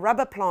also had a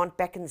rubber plant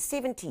back in the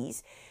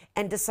 70s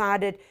and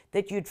decided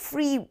that you'd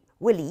free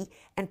willy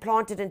and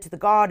plant it into the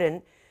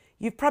garden,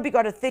 you've probably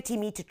got a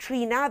 30-meter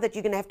tree now that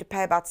you're going to have to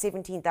pay about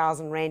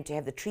 17,000 Rand to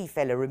have the tree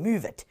fella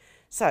remove it.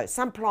 So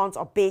some plants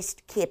are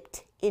best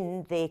kept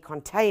in their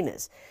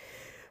containers.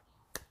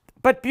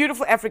 But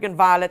beautiful African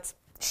violets,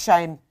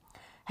 shame,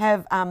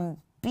 have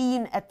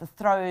been at the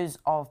throes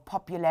of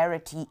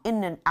popularity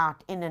in and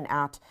out,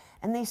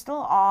 and there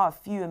still are a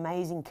few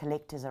amazing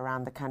collectors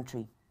around the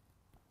country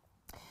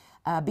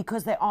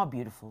because they are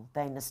beautiful,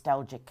 they're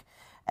nostalgic.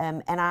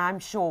 and I'm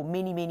sure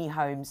many, many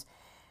homes,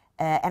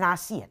 and I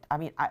see it. I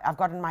mean, I've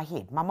got it in my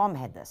head. My mom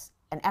had this.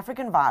 An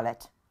African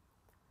violet,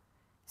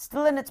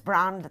 still in its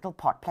brown little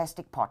pot,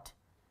 plastic pot,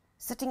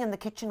 sitting in the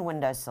kitchen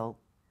windowsill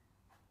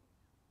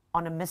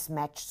on a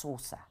mismatched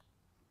saucer.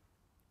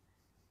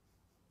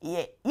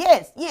 Yeah,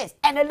 yes, yes,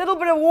 and a little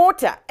bit of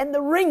water, and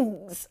the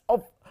rings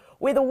of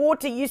where the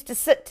water used to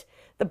sit,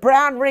 the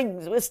brown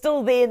rings were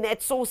still there in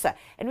that saucer.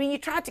 And when you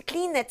tried to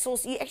clean that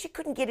saucer, you actually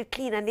couldn't get it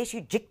clean unless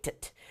you jigged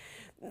it.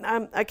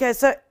 Okay,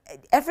 so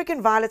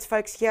African violets,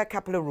 folks, here are a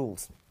couple of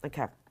rules.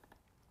 Okay.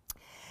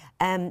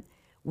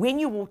 When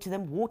you water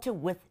them, water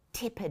with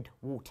tepid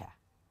water.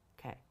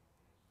 Okay,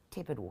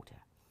 tepid water.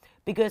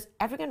 Because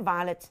African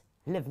violets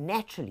live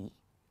naturally.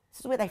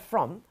 This is where they're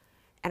from.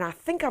 And I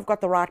think I've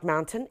got the right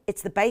mountain.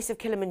 It's the base of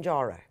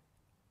Kilimanjaro.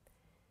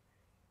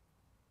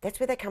 That's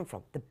where they come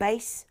from, the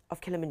base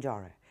of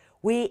Kilimanjaro,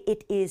 where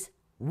it is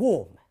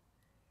warm,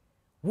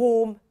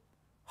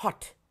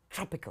 hot,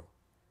 tropical,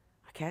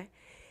 okay?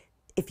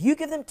 If you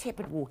give them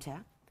tepid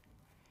water,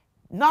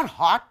 not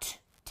hot,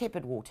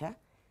 tepid water,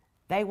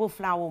 they will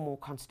flower more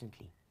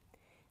constantly.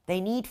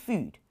 They need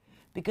food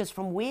because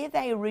from where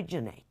they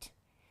originate,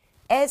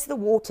 as the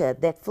water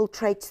that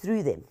filtrates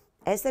through them,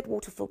 as that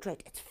water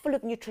filtrates, it's full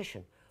of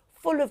nutrition,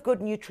 full of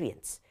good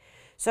nutrients.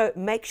 So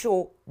make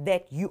sure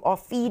that you are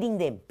feeding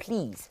them,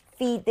 please.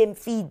 Feed them,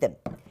 feed them.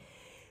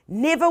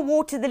 Never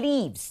water the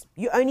leaves.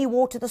 You only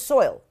water the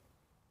soil.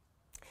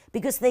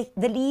 Because the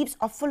leaves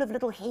are full of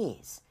little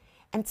hairs.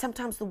 And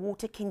sometimes the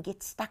water can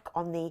get stuck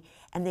on there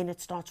and then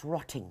it starts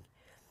rotting.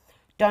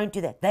 Don't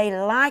do that. They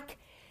like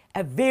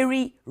a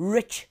very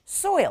rich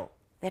soil.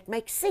 That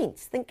makes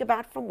sense. Think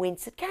about from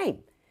whence it came.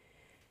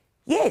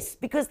 Yes,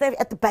 because they're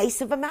at the base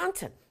of a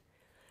mountain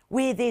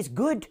where there's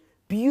good,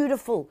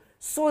 beautiful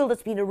soil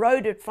that's been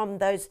eroded from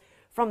the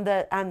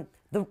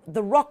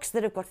rocks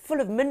that have got full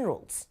of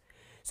minerals.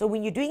 So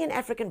when you're doing an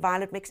African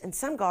violet mix, and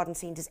some garden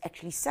centers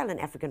actually sell an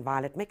African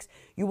violet mix,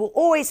 you will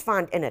always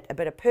find in it a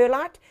bit of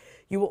perlite,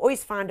 you will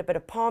always find a bit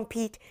of palm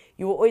peat,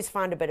 you will always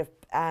find a bit of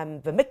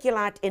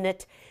vermiculite in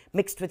it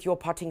mixed with your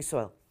potting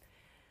soil.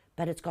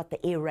 But it's got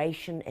the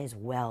aeration as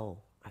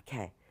well,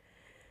 okay?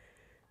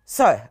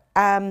 So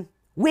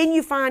when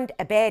you find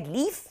a bad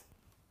leaf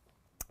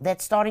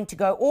that's starting to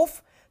go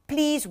off,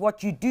 please,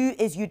 what you do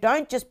is you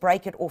don't just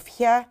break it off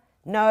here.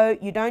 No,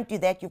 you don't do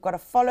that. You've got to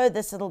follow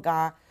this little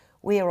guy.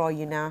 Where are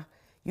you now?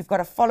 You've got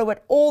to follow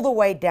it all the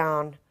way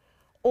down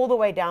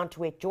to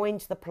where it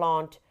joins the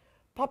plant.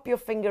 Pop your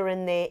finger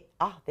in there.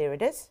 Ah, there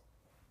it is.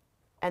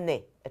 And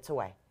there, it's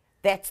away.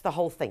 That's the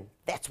whole thing.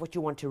 That's what you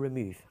want to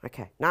remove.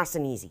 Okay, nice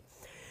and easy.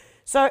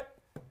 So,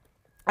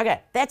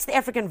 okay, that's the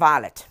African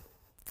violet.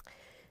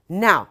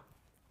 Now,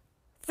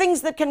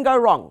 things that can go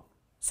wrong.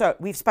 So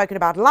we've spoken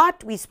about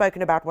light, we've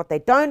spoken about what they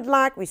don't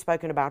like, we've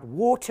spoken about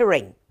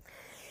watering.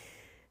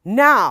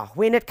 Now,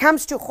 when it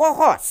comes to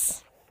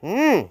jojos,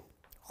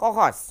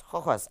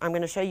 jojos, I'm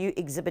going to show you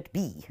Exhibit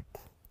B.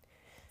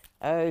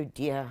 Oh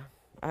dear,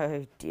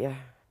 oh dear.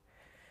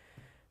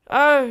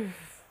 Oh,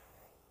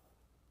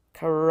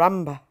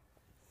 caramba.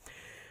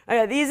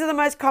 Okay, these are the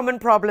most common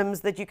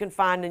problems that you can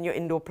find in your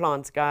indoor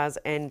plants, guys.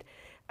 And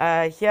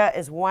here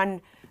is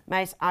one,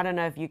 Mace, I don't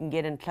know if you can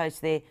get in close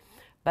there,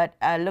 but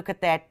look at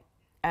that.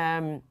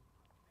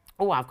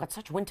 Oh, I've got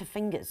such winter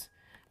fingers.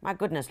 My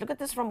goodness, look at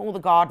this from all the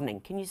gardening.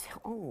 Can you see?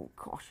 Oh,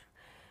 gosh.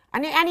 I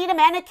need a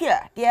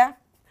manicure, dear.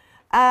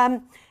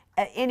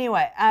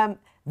 Anyway,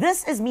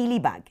 this is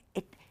mealybug.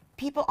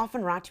 People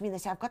often write to me and they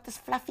say, I've got this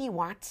fluffy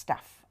white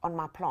stuff on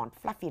my plant.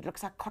 Fluffy, it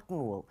looks like cotton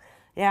wool.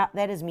 Yeah,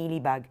 that is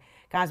mealybug.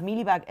 Guys,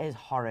 mealybug is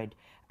horrid.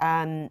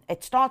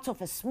 It starts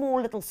off as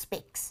small little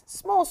specks.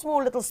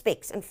 Small little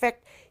specks. In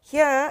fact,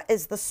 here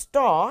is the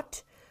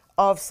start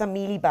of some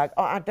mealybug.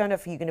 Oh, I don't know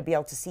if you're going to be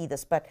able to see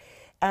this, but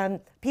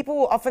people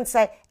will often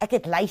say, ek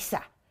het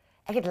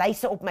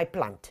luise op my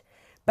plant.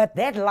 But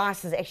that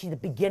lice is actually the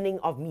beginning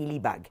of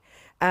mealybug.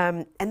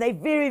 And they're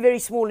very, very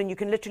small, and you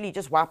can literally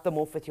just wipe them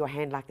off with your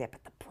hand like that.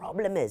 But the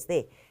problem is,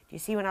 there, do you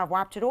see when I've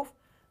wiped it off?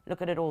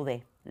 Look at it all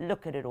there.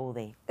 Look at it all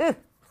there.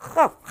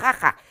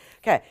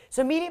 Okay,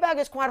 so mealybug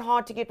is quite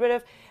hard to get rid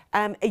of.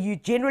 You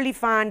generally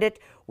find it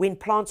when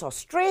plants are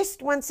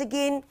stressed, once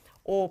again,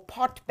 or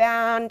pot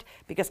bound,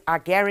 because I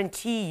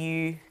guarantee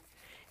you,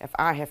 if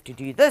I have to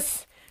do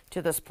this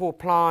to this poor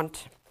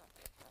plant,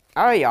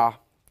 oh yeah,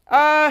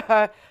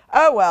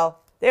 oh well,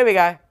 there we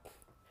go.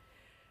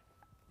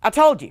 I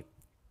told you,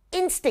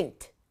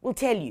 instinct will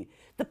tell you.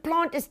 The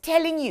plant is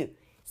telling you,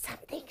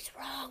 something's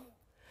wrong.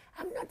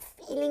 I'm not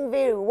feeling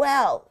very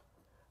well,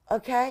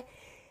 okay?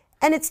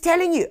 And it's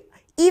telling you,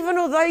 even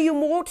although you're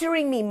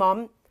watering me,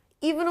 Mom,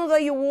 even although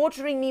you're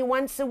watering me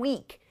once a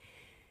week,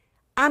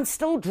 I'm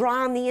still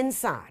dry on the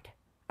inside,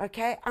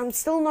 okay? I'm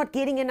still not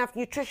getting enough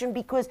nutrition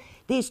because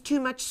there's too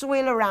much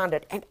soil around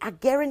it. And I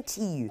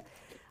guarantee you,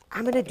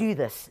 I'm going to do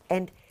this.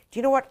 And do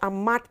you know what? I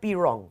might be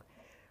wrong.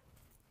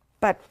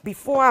 But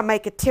before I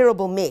make a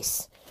terrible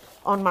mess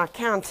on my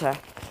counter,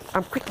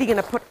 I'm quickly going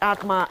to put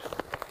out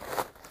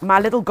my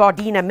little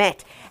gardenia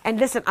mat. And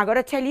listen, I got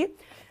to tell you,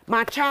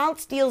 My child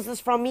steals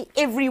this from me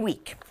every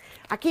week.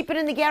 I keep it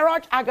in the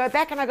garage. I go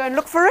back and I go and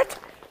look for it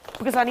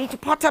because I need to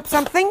pot up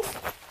something.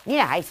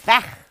 Yeah, hy's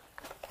weg.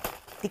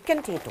 Die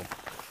kind het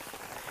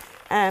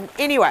hom.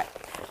 Anyway,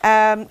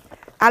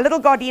 our little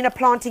gardenia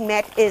planting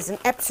mat is an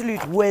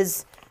absolute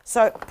whiz.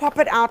 So pop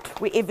it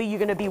out wherever you're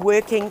going to be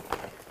working,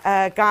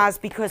 guys,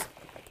 because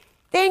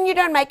then you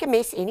don't make a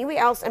mess anywhere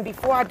else. And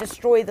before I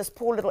destroy this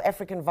poor little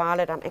African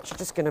violet, I'm actually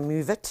just going to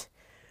move it.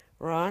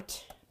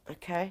 Right,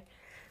 okay.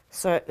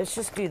 So let's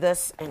just do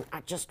this, and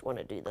I just want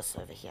to do this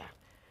over here.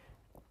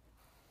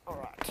 All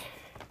right.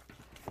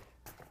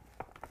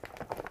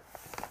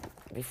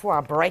 Before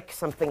I break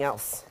something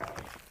else.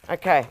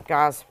 Okay,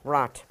 guys,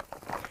 right.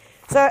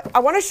 So I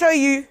want to show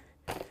you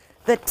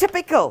the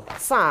typical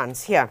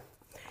signs here.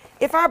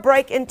 If I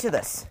break into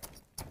this,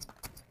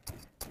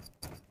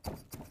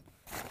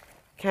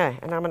 okay,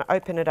 and I'm going to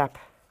open it up.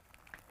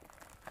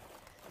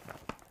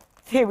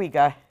 Here we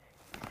go.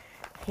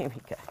 Here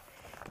we go.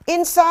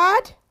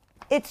 Inside,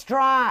 it's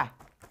dry.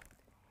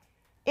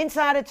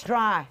 Inside, it's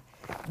dry.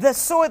 The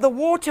soil, the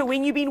water,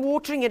 when you've been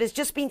watering it, has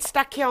just been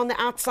stuck here on the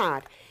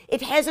outside.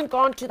 It hasn't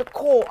gone to the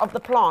core of the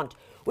plant,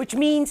 which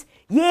means,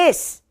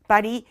 yes,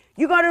 buddy,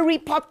 you got to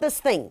repot this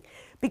thing.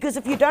 Because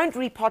if you don't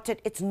repot it,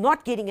 it's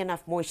not getting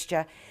enough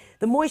moisture.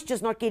 The moisture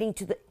is not getting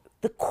to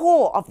the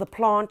core of the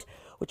plant,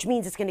 which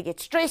means it's going to get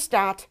stressed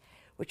out,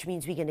 which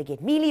means we're going to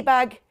get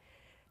mealybug,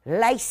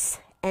 lice,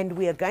 and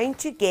we are going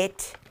to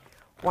get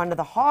one of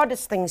the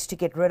hardest things to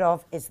get rid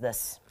of is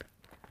this.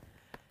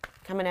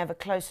 Come and have a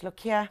close look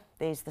here.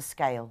 There's the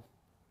scale.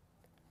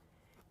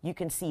 You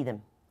can see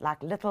them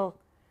like little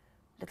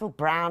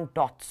brown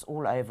dots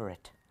all over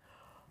it.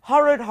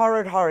 Horrid,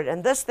 horrid, horrid.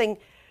 And this thing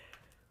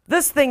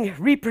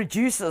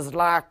reproduces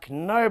like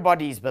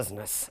nobody's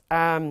business.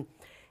 And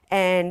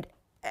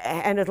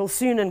it'll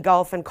soon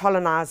engulf and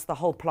colonize the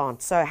whole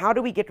plant. So how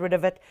do we get rid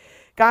of it?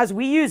 Guys,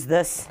 we use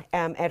this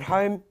at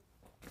home.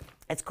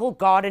 It's called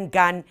Garden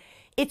Gun.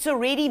 It's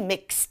already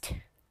mixed.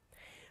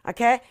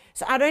 Okay,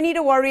 so I don't need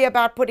to worry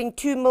about putting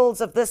 2 mils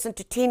of this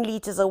into 10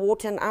 liters of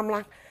water. And I'm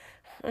like,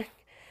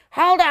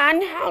 hold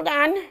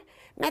on,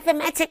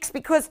 mathematics,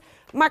 because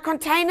my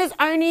container's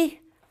only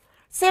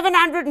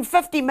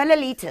 750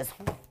 milliliters.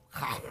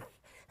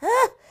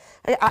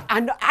 I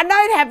know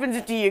it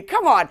happens to you.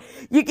 Come on,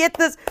 you get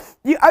this,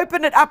 you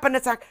open it up and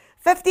it's like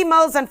 50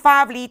 mils and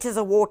 5 liters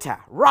of water.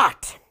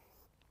 Right.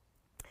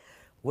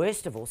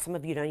 Worst of all, some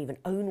of you don't even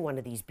own one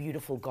of these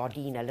beautiful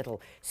Gardena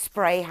little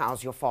spray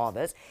house, your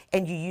father's,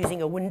 and you're using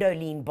a window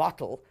lean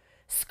bottle.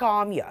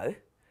 Scamio.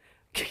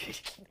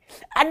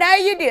 I know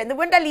you do. And the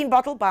window lean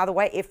bottle, by the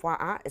way,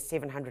 FYI, is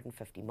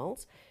 750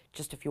 mils,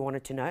 just if you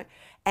wanted to know.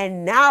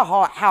 And now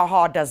how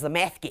hard does the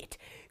math get?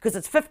 Because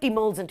it's 50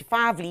 mils into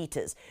 5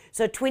 liters.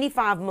 So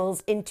 25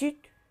 mils into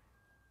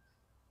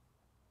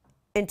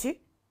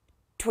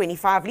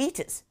 25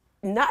 liters.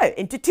 No,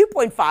 into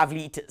 2.5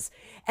 liters.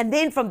 And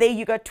then from there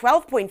you go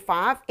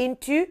 12.5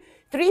 into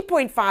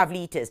 3.5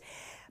 liters.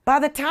 By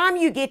the time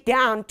you get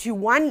down to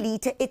 1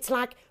 liter, it's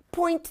like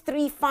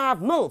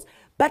 0.35 mils.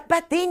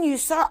 But then you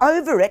so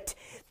over it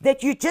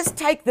that you just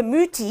take the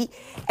mutie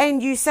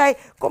and you say,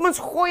 kom ons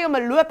gooi hom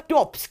 'n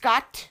loopdop,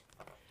 skat.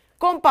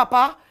 Kom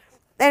papa.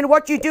 And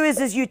what you do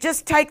is you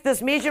just take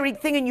this measuring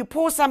thing and you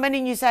pour some in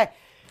and you say,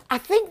 I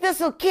think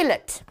this will kill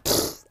it.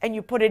 And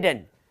you put it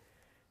in.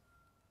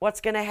 What's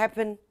going to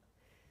happen?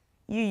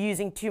 You're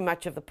using too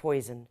much of the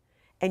poison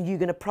and you're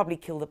going to probably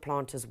kill the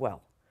plant as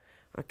well.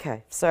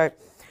 Okay, so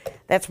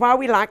that's why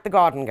we like the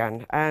Garden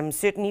Gun,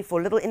 certainly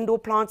for little indoor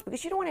plants,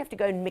 because you don't want to have to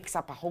go and mix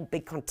up a whole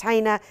big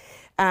container.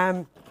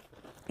 You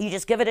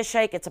just give it a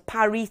shake. It's a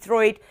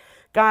pyrethroid.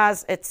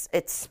 Guys,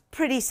 it's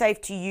pretty safe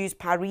to use.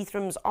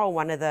 Pyrethrums are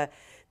one of the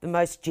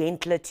most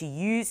gentler to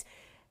use.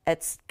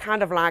 It's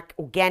kind of like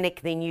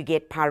organic, then you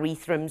get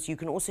pyrethrums. You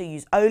can also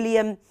use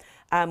oleum,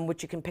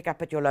 which you can pick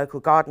up at your local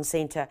garden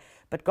center.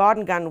 But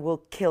Garden Gun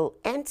will kill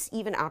ants,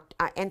 even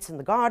ants in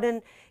the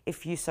garden,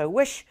 if you so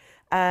wish.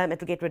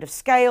 It'll get rid of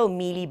scale,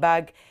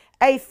 mealybug,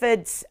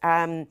 aphids,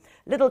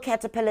 little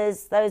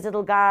caterpillars, those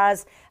little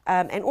guys.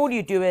 And all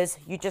you do is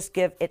you just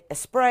give it a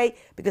spray,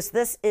 because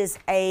this is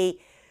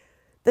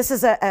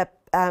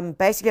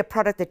basically a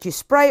product that you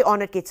spray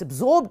on. It gets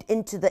absorbed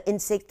into the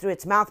insect through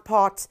its mouth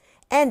parts,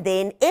 and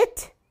then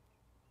it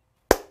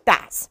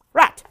dies.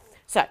 Right.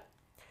 So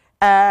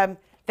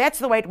that's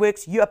the way it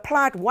works. You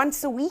apply it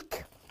once a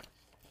week.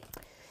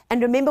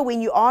 And remember,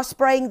 when you are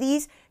spraying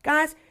these,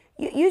 guys,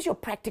 you use your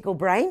practical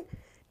brain.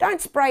 Don't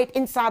spray it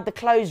inside the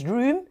closed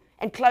room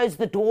and close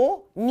the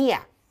door. Near.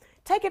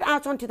 Take it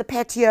out onto the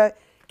patio,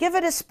 give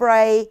it a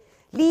spray,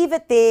 leave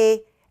it there,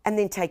 and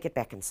then take it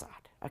back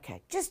inside.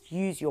 Okay, just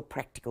use your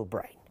practical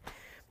brain.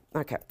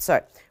 Okay,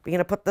 so we're going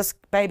to put this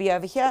baby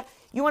over here.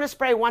 You want to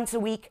spray once a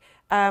week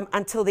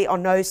until there are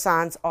no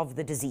signs of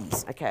the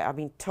disease. Okay, I've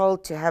been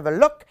told to have a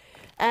look.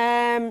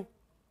 Renew,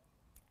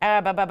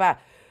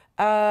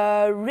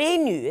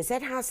 is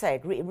that how I say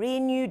it?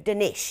 Renew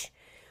Dinesh.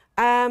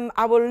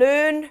 I will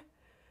learn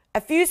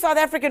a few South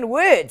African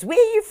words. Where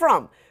are you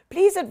from?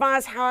 Please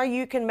advise how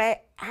you can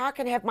how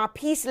can I have my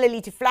peace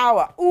lily to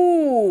flower?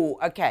 Ooh,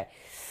 okay.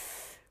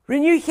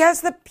 Renew,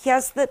 here's the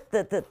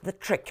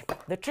trick.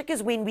 The trick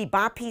is when we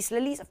buy peace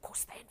lilies, of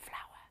course they're in flower.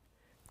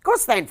 Of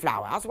course they're in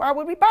flower. Else why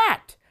would we buy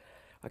it?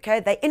 Okay,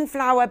 they're in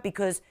flower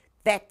because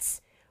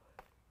that's,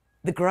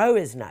 the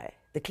growers know,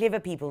 the clever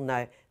people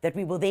know that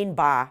we will then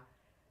buy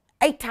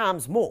 8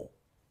 times more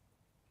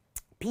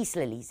peace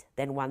lilies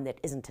than one that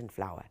isn't in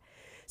flower.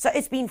 So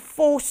it's been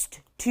forced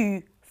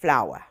to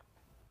flower.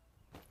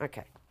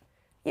 Okay.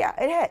 Yeah,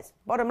 it has.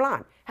 Bottom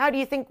line. How do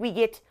you think we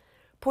get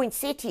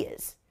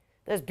poinsettias,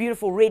 those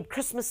beautiful red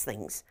Christmas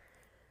things,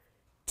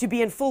 to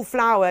be in full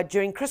flower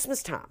during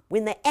Christmas time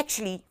when they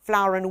actually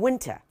flower in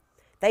winter?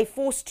 They're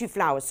forced to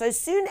flower. So as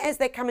soon as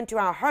they come into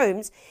our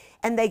homes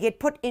and they get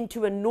put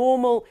into a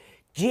normal,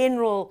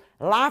 general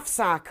life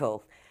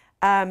cycle,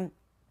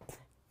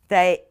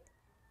 they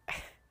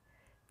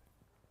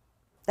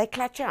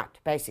clutch out,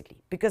 basically,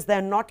 because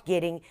they're not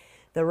getting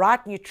the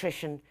right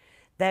nutrition.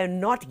 They're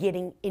not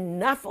getting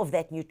enough of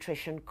that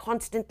nutrition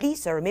constantly.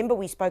 So remember,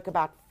 we spoke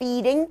about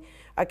feeding.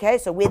 Okay,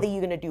 so whether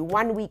you're going to do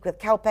 1 week with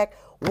Calpac,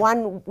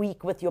 1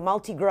 week with your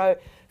multi-grow,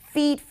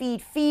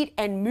 feed,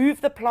 and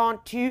move the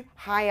plant to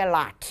higher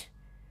light.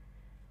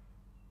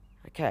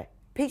 Okay,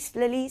 peace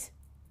lilies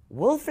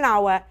will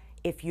flower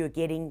if you're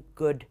getting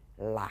good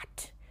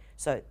light.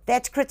 So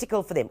that's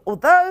critical for them.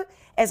 Although,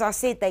 as I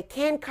said, they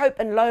can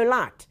cope in low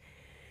light.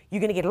 You're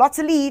going to get lots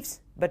of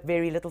leaves, but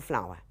very little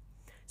flower.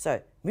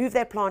 So move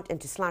that plant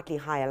into slightly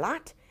higher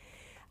light.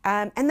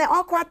 And they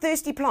are quite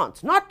thirsty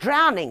plants, not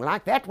drowning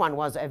like that one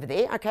was over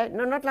there. Okay,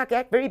 no, not like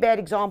that, very bad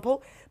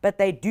example, but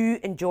they do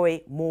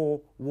enjoy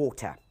more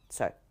water.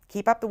 So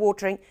keep up the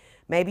watering.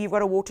 Maybe you've got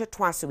to water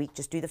twice a week,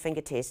 just do the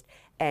finger test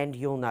and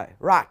you'll know.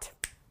 Right,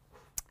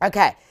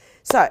 okay,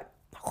 so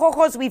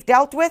chojos we've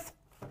dealt with.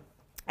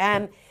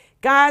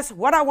 Guys,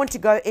 what I want to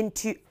go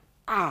into,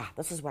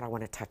 this is what I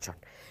want to touch on.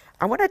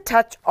 I want to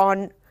touch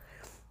on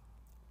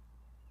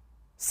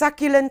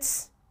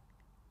succulents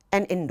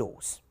and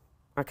indoors.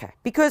 Okay,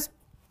 because,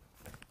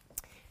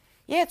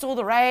 yeah, it's all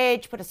the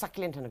rage. Put a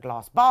succulent in a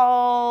glass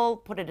bowl,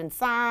 put it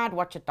inside,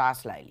 watch it die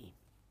slowly.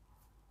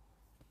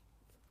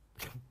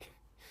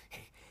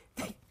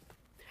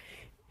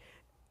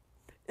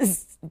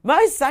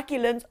 Most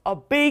succulents are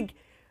big,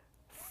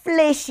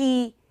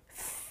 fleshy,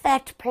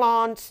 fat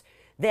plants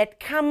that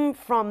come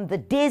from the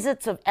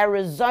deserts of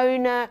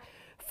Arizona,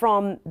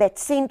 from that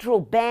central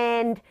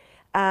band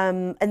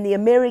in the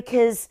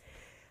Americas,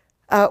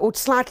 or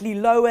slightly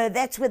lower.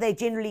 That's where they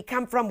generally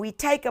come from. We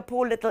take a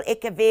poor little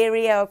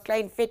Echeveria or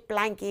Klein Vet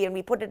Blankie and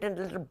we put it in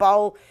a little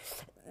bowl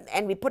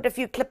and we put a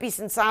few clippies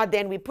inside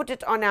there and we put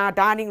it on our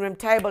dining room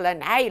table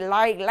and hey,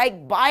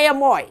 like baie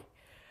mooi.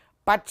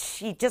 But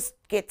she just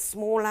gets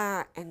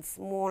smaller and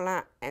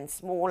smaller and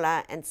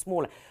smaller and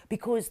smaller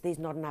because there's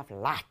not enough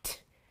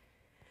light.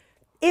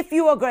 If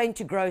you are going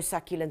to grow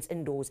succulents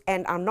indoors,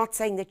 and I'm not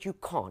saying that you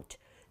can't,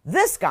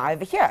 this guy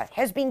over here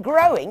has been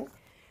growing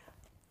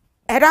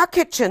at our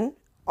kitchen,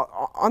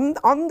 on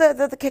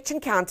the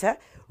kitchen counter,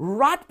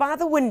 right by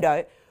the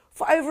window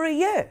for over a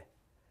year.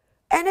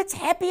 And it's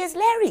happy as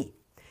Larry.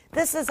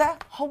 This is a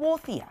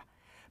Haworthia,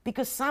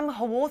 because some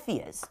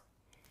Haworthias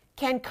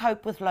can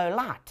cope with low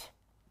light.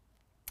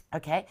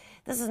 Okay,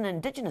 this is an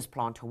indigenous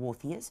plant,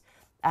 Haworthias.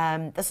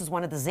 This is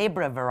one of the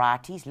zebra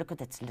varieties. Look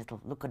at its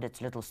little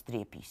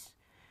streepies.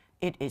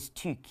 It is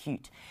too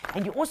cute.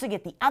 And you also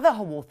get the other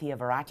Haworthia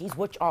varieties,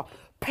 which are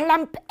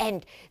plump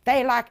and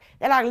they're like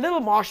little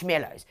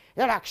marshmallows.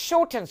 They're like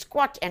short and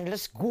squat and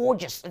just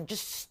gorgeous and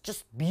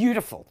just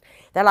beautiful.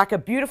 They're like a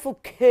beautiful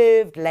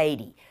curved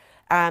lady.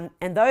 And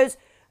those,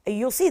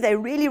 you'll see they're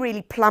really,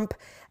 really plump.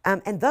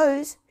 And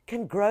those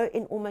can grow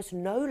in almost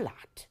no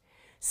light.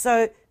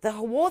 So the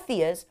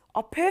Haworthias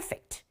are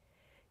perfect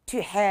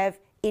to have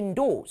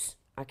indoors,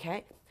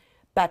 okay?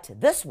 But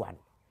this one,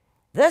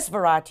 this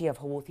variety of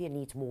Haworthia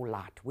needs more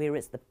light,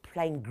 whereas the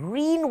plain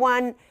green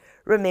one,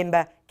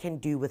 remember, can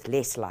do with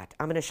less light.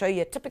 I'm going to show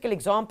you a typical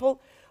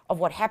example of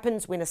what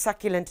happens when a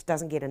succulent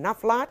doesn't get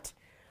enough light.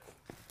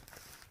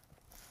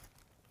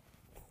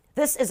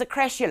 This is a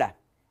crassula.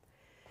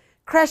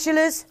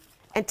 Crassulas,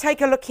 and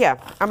take a look here.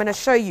 I'm going to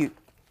show you.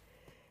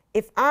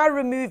 If I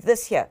remove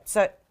this here,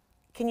 so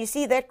can you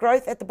see that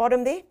growth at the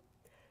bottom there?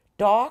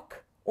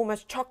 Dark,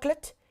 almost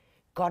chocolate,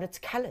 got its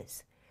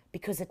colors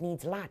because it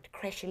needs light.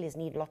 Crassulas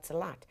need lots of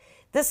light.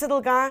 This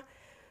little guy,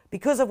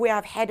 because of where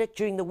I've had it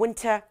during the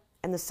winter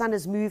and the sun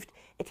has moved,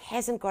 it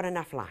hasn't got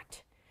enough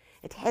light.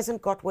 It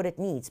hasn't got what it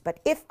needs. But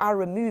if I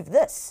remove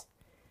this,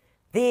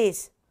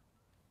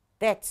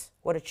 that's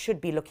what it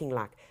should be looking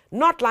like.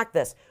 Not like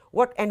this.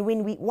 Why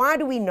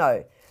do we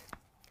know?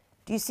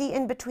 Do you see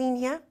in between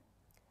here?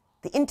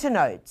 The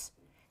internodes.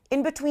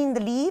 In between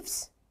the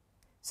leaves,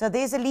 so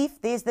there's a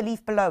leaf, there's the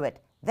leaf below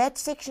it. That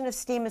section of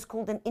stem is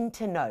called an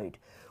internode.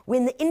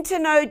 When the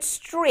internodes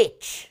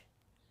stretch,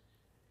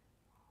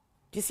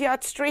 do you see how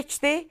it's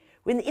stretched there?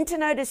 When the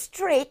internode is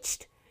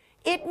stretched,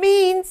 it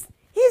means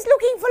he's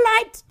looking for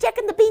light. Jack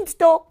and the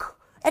beanstalk.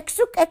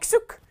 Eksuk,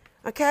 eksuk.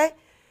 Okay?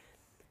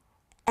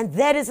 And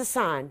that is a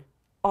sign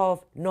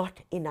of not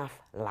enough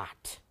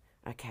light.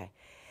 Okay.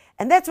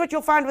 And that's what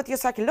you'll find with your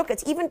succulent. Look,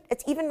 it's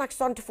even like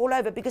starting to fall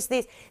over because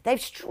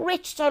they've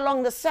stretched so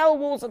long, the cell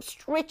walls have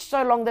stretched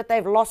so long that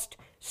they've lost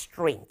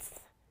strength.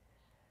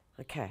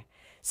 Okay,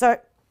 so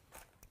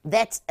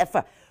that's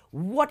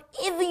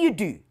whatever you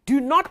do, do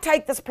not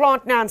take this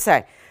plant now and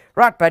say,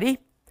 right, buddy,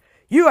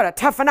 you got to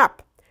toughen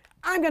up.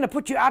 I'm going to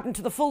put you out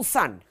into the full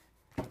sun.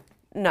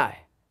 No.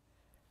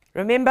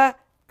 Remember,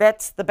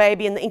 that's the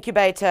baby in the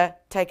incubator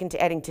taken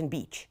to Addington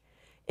Beach.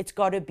 It's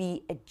got to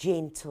be a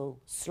gentle,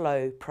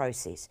 slow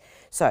process.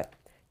 So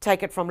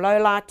take it from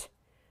low light,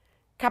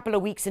 couple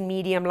of weeks in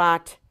medium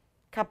light,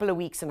 couple of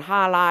weeks in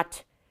high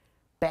light,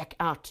 back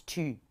out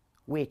to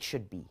where it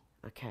should be.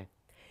 Okay.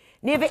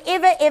 Never,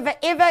 ever, ever,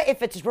 ever,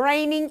 if it's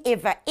raining,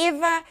 ever,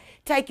 ever,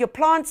 take your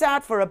plants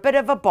out for a bit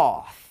of a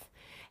bath.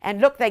 And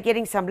look, they're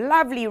getting some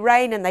lovely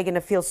rain and they're going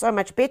to feel so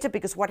much better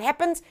because what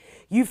happens,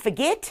 you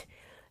forget,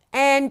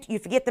 and you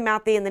forget them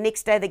out there, and the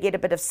next day they get a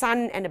bit of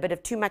sun and a bit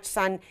of too much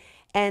sun,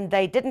 and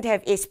they didn't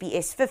have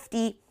SPS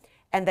 50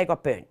 and they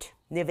got burnt.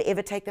 Never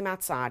ever take them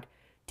outside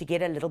to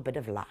get a little bit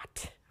of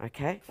light.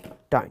 Okay?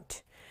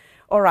 Don't.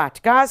 All right,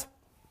 guys.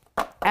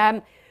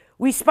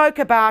 We spoke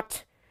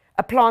about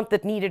a plant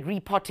that needed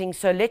repotting,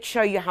 so let's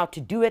show you how to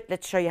do it.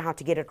 Let's show you how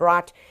to get it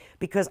right,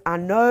 because I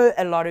know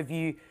a lot of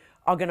you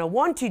are going to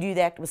want to do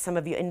that with some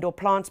of your indoor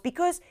plants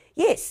because,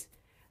 yes,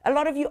 a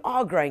lot of you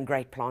are growing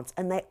great plants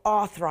and they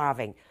are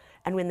thriving.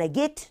 And when they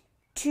get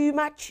too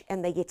much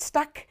and they get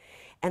stuck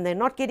and they're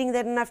not getting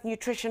that enough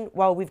nutrition,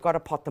 well, we've got to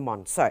pot them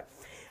on. So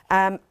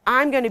I'm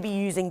going to be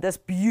using this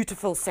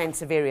beautiful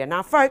Sansevieria.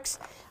 Now, folks,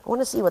 I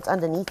want to see what's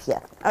underneath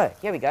here. Oh,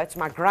 here we go. It's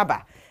my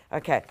grubber.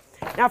 Okay.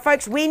 Now,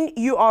 folks, when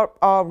you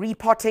are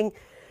repotting,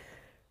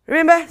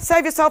 remember,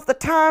 save yourself the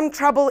time,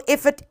 trouble,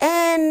 effort,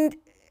 and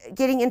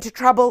getting into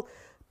trouble.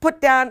 Put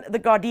down the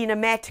Gardenia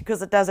mat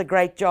because it does a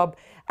great job.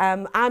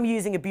 I'm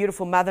using a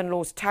beautiful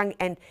mother-in-law's tongue,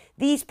 and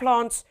these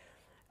plants,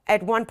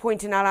 at one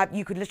point in our life,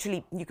 you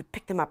could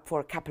pick them up for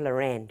a couple of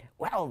rand.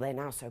 Well, they're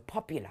now so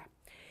popular,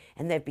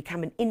 and they've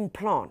become an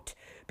in-plant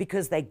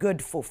because they're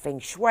good for feng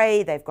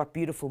shui. They've got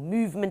beautiful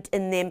movement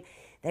in them.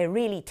 They're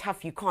really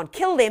tough. You can't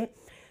kill them.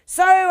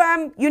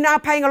 So you're now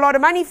paying a lot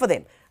of money for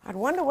them. I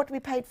wonder what we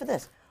paid for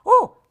this.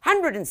 Oh,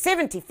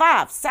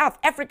 175 South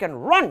African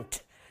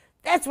rand.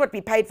 That's what we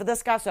paid for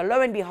this guy. So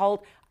lo and behold,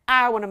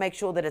 I want to make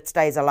sure that it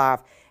stays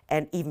alive.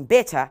 And even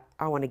better,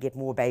 I want to get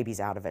more babies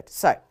out of it.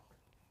 So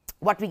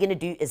what we're going to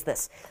do is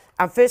this.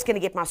 I'm first going to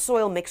get my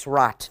soil mix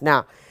right.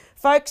 Now,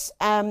 folks,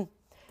 I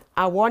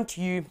want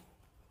you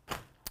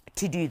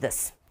to do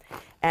this.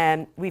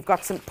 We've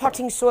got some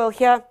potting soil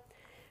here.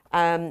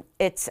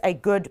 It's a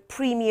good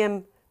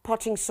premium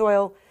potting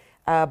soil,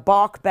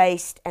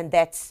 bark-based, and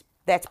that's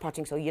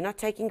potting soil. You're not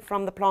taking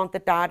from the plant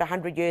that died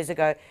 100 years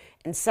ago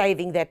and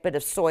saving that bit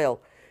of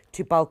soil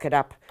to bulk it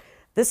up.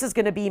 This is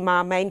going to be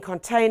my main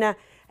container,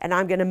 and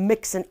I'm going to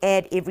mix and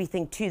add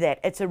everything to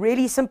that. It's a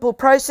really simple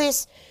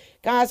process,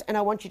 guys, and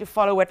I want you to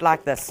follow it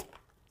like this.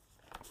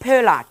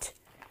 Perlite.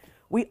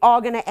 We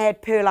are going to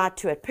add perlite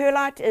to it.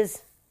 Perlite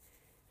is,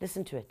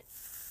 listen to it.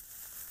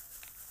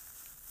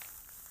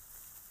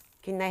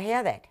 Can they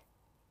hear that?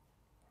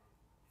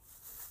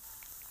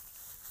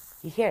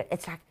 You hear it?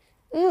 It's like,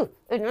 ooh,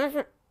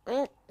 it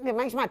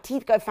makes my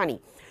teeth go funny.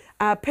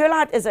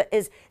 Perlite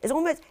is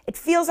almost, it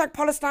feels like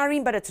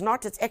polystyrene, but it's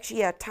not. It's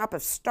actually a type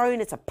of stone.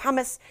 It's a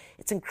pumice.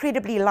 It's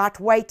incredibly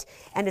lightweight,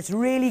 and it's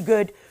really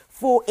good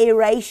for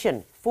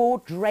aeration, for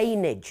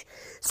drainage.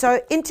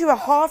 So into a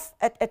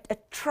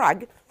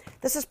trug,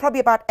 this is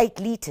probably about 8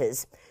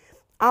 liters.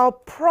 I'll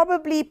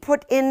probably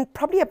put in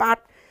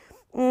about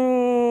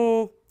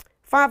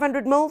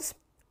 500 mils,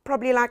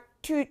 probably like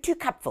two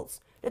cupfuls.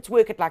 Let's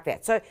work it like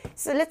that. So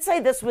let's say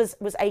this was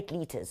 8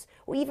 liters,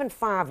 or even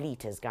 5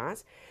 liters,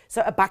 guys.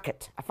 So a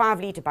bucket, a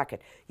 5-liter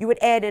bucket. You would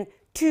add in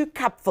 2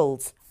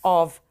 cupfuls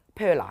of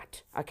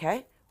perlite,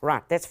 okay?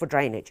 Right, that's for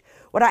drainage.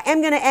 What I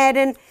am going to add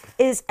in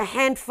is a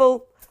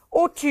handful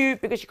or 2,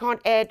 because you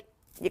can't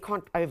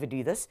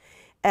overdo this,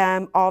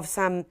 of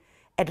some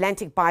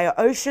Atlantic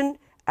Bio-Ocean.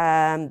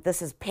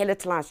 This is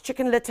pelletized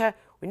chicken litter.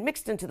 When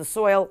mixed into the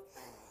soil,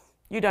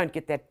 you don't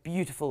get that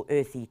beautiful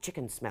earthy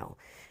chicken smell.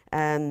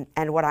 And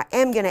what I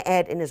am going to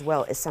add in as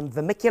well is some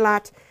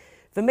vermiculite.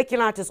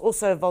 Vermiculite is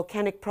also a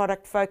volcanic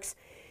product, folks.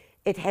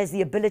 It has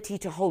the ability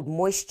to hold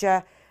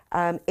moisture.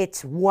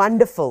 It's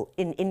wonderful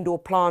in indoor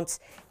plants.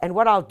 And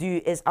what I'll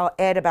do is I'll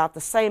add about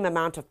the same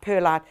amount of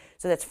perlite.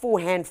 So that's 4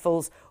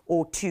 handfuls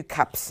or 2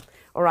 cups.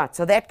 All right,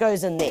 so that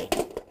goes in there.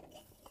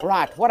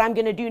 Right, what I'm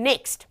going to do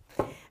next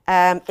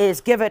is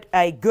give it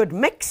a good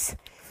mix.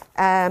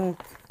 And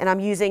I'm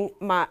using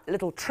my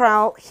little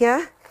trowel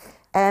here.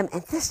 And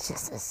this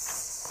just is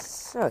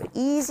so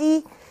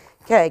easy.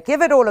 Okay,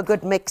 give it all a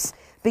good mix,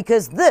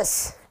 because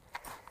this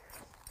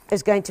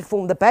is going to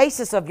form the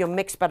basis of your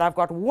mix. But I've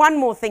got one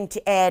more thing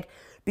to add,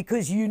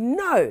 because you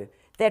know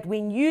that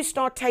when you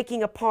start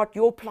taking apart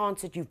your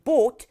plants that you've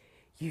bought,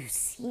 you've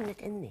seen it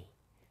in there.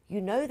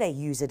 You know they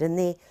use it in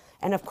there.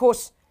 And of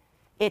course,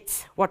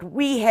 it's what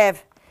we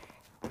have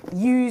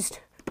used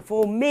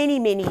for many,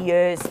 many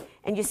years.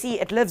 And you see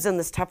it lives in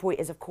this Tupperware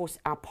is, of course,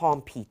 our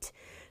palm peat.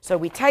 So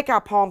we take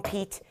our palm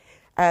peat.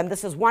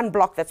 This is one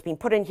block that's been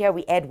put in here.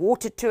 We add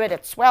water to it.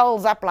 It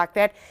swells up like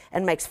that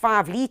and makes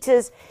 5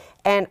 liters.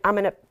 And I'm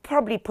going to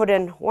probably put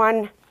in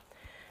 1,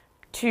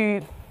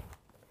 2,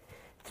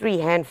 3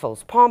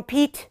 handfuls. Palm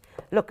peat,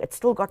 look, it's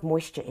still got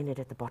moisture in it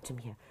at the bottom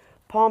here.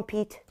 Palm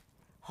peat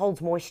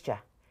holds moisture.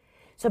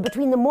 So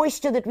between the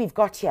moisture that we've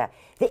got here,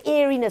 the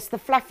airiness, the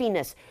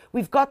fluffiness,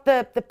 we've got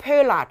the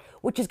perlite,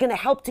 which is going to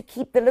help to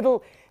keep the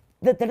little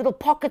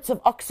pockets of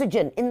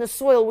oxygen in the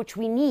soil, which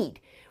we need.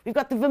 We've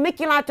got the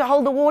vermiculite to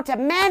hold the water.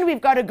 Man,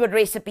 we've got a good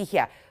recipe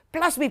here.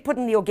 Plus, we put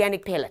in the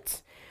organic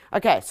pellets.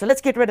 Okay, so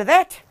let's get rid of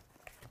that.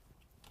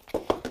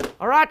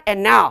 All right,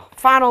 and now,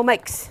 final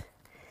mix.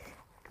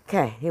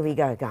 Okay, here we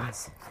go,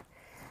 guys.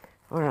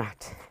 All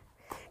right.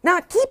 Now,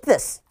 keep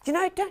this. You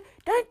know,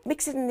 don't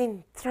mix it and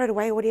then throw it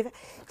away or whatever.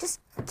 Just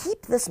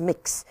keep this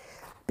mix,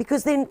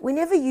 because then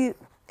whenever you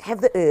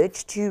have the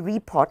urge to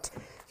repot,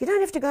 you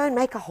don't have to go and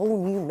make a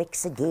whole new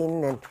mix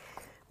again and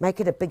make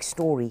it a big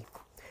story.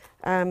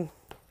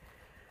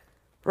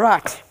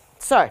 Right,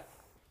 so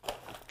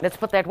let's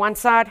put that one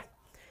side.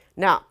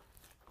 Now,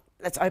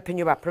 let's open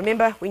you up.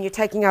 Remember, when you're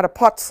taking out a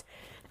pot,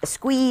 a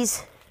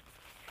squeeze,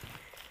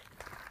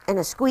 and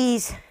a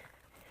squeeze,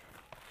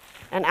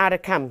 and out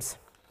it comes.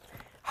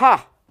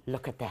 Ha!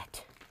 Look at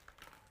that.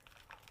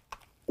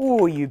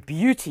 Oh, you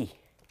beauty.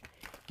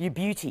 You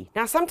beauty.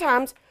 Now,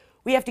 sometimes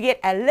we have to get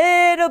a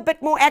little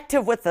bit more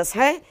active with this,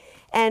 hey?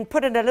 And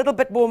put in a little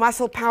bit more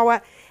muscle power,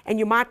 and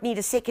you might need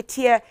a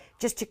secateur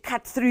just to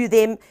cut through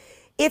them.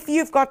 If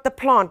you've got the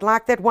plant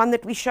like that one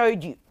that we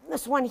showed you,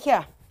 this one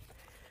here,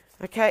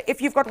 okay,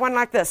 if you've got one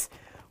like this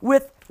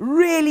with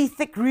really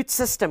thick root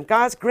system,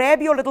 guys,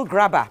 grab your little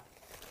grubber,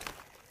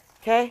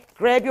 okay,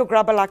 grab your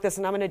grubber like this,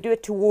 and I'm going to do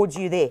it towards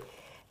you there.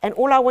 And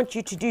all I want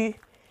you to do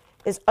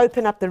is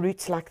open up the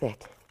roots like that.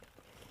 Do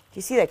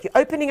you see that? You're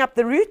opening up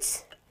the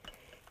roots,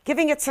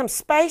 giving it some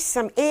space,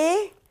 some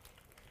air,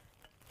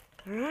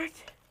 all right?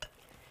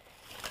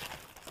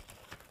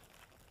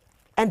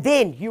 And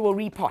then you will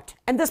repot.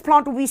 And this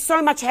plant will be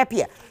so much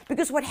happier,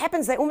 because what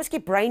happens, they almost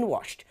get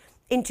brainwashed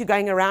into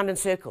going around in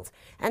circles.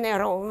 And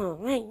they're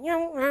all,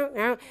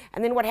 and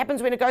then what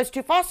happens when it goes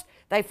too fast?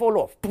 They fall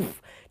off,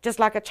 poof, just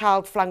like a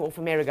child flung off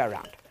a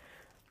merry-go-round.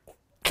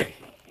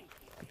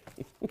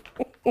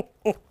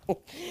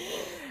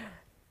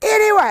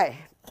 Anyway,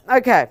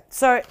 okay,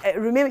 so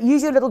remember,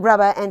 use your little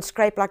grubber and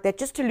scrape like that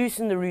just to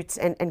loosen the roots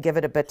and give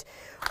it a bit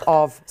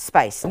of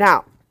space.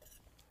 Now,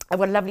 I've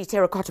got a lovely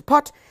terracotta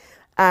pot.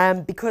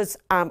 Because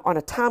I'm on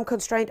a time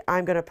constraint,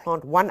 I'm going to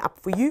plant one up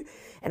for you,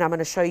 and I'm going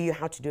to show you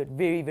how to do it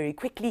very, very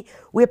quickly.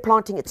 We're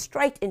planting it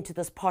straight into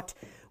this pot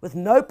with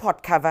no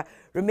pot cover.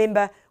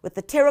 Remember, with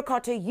the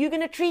terracotta, you're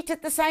going to treat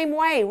it the same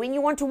way when you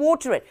want to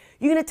water it.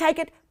 You're going to take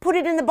it, put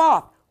it in the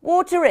bath,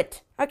 water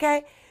it,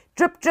 okay?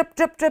 Drip, drip,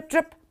 drip, drip,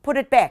 drip, put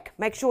it back.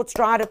 Make sure it's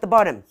dried at the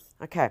bottom,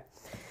 okay?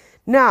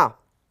 Now,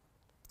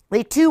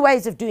 there are 2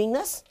 ways of doing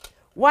this.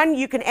 One,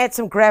 you can add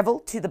some gravel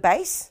to the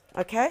base,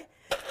 okay?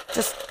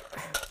 Just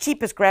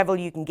cheapest gravel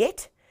you can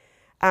get.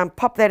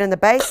 Pop that in the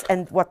base,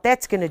 and what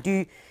that's going to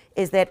do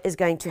is that is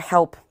going to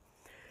help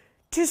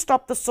to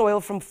stop the soil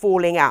from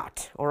falling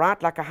out, all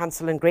right, like a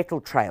Hansel and Gretel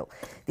trail.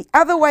 The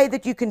other way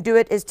that you can do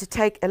it is to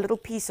take a little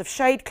piece of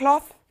shade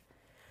cloth,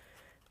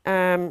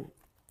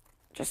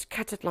 just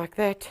cut it like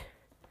that,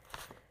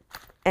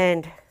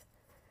 and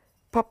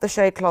pop the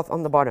shade cloth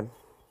on the bottom,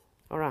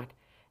 all right,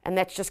 and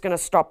that's just going to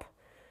stop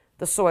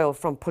the soil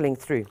from pulling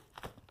through.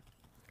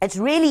 It's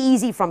really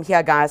easy from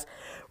here, guys.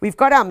 We've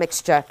got our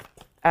mixture.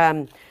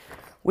 We're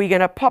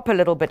going to pop a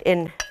little bit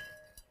in.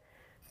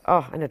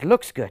 Oh, and it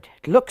looks good.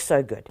 It looks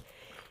so good.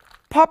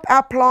 Pop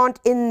our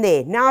plant in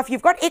there. Now, if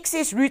you've got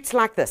excess roots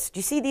like this, do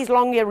you see these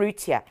longer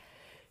roots here?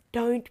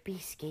 Don't be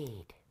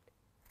scared.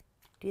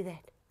 Do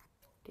that.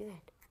 Do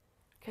that.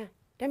 Okay.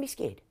 Don't be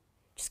scared.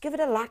 Just give it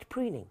a light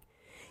pruning.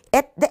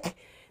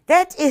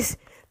 That is...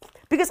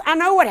 Because I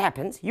know what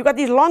happens. You've got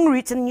these long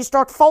roots and you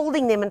start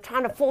folding them and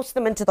trying to force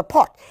them into the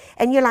pot.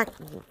 And you're like,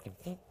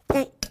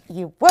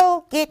 you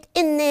will get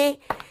in there.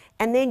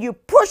 And then you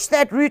push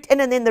that root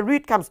in, and then the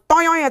root comes,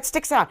 it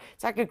sticks out.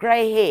 It's like a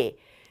grey hair.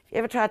 If you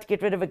ever tried to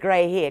get rid of a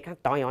grey hair, it comes,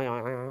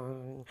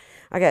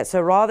 okay, so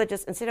rather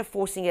just, instead of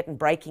forcing it and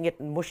breaking it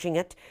and mushing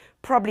it,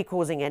 probably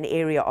causing an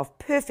area of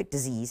perfect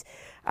disease,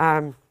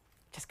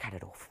 just cut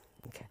it off.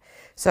 Okay,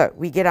 so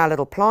we get our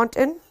little plant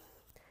in.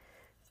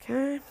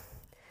 Okay.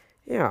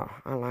 Yeah,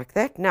 I like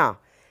that. Now,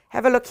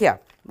 have a look here.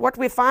 What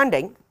we're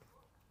finding,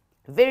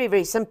 very,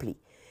 very simply,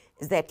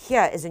 is that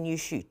here is a new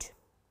shoot.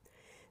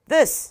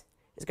 This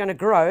is going to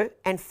grow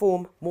and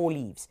form more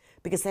leaves,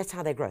 because that's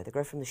how they grow. They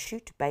grow from the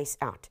shoot base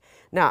out.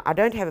 Now, I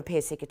don't have a pair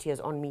of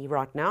secateurs on me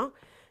right now,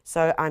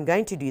 so I'm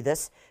going to do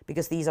this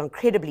because these are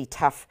incredibly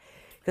tough,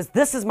 because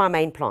this is my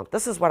main plant.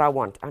 This is what I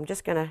want. I'm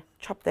just going to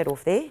chop that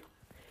off there.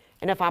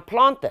 And if I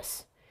plant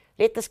this,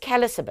 let this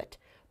callus a bit,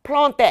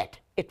 plant that,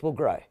 it will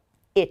grow.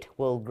 It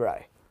will grow.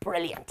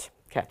 Brilliant.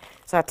 Okay,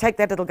 so I take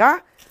that little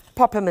guy,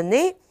 pop him in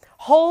there,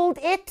 hold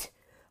it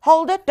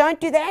Hold it, don't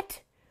do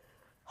that.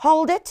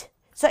 Hold it.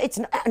 So it's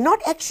not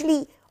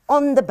actually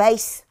on the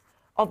base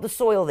of the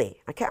soil there.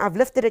 Okay, I've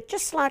lifted it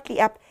just slightly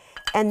up,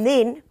 and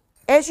then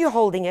as you're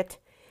holding it,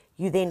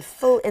 you then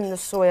fill in the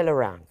soil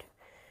around.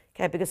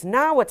 Okay, because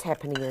now what's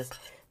happening is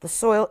the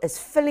soil is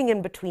filling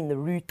in between the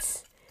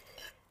roots.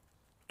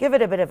 Give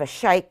it a bit of a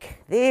shake.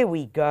 There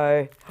we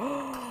go.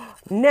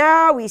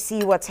 Now we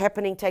see what's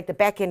happening. Take the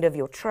back end of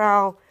your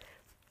trowel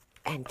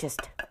and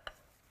just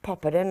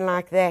pop it in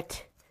like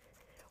that.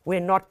 We're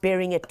not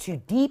burying it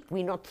too deep.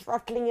 We're not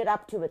throttling it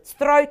up to its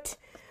throat.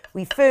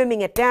 We're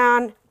firming it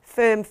down.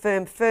 Firm,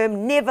 firm,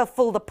 firm. Never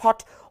fill the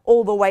pot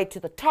all the way to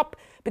the top,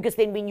 because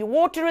then when you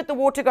water it, the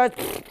water goes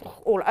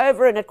all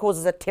over and it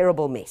causes a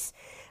terrible mess.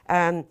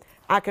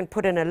 I can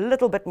put in a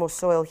little bit more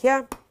soil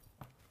here.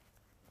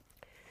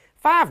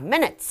 5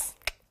 minutes.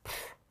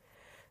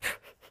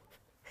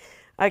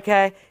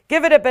 Okay,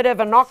 give it a bit of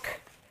a knock.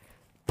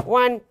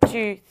 1,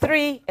 2,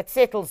 3. It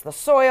settles the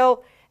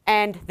soil,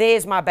 and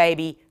there's my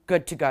baby,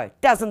 good to go.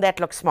 Doesn't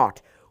that look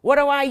smart? What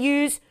do I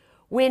use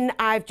when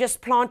I've just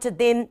planted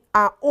them?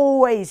 I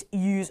always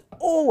use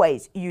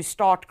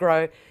Start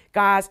Grow.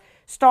 Guys,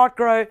 Start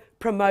Grow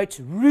promotes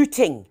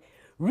rooting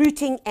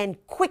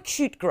and quick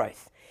shoot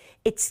growth.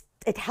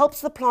 It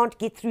helps the plant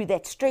get through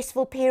that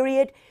stressful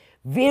period.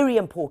 Very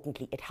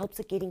importantly, it helps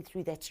it getting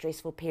through that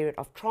stressful period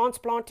of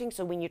transplanting.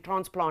 So when you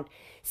transplant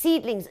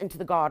seedlings into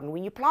the garden,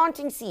 when you're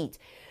planting seeds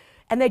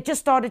and they just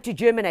started to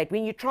germinate,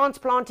 when you're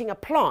transplanting a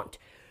plant,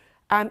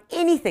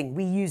 anything,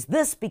 we use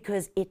this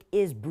because it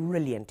is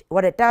brilliant.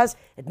 What it does,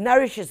 it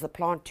nourishes the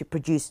plant to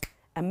produce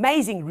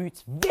amazing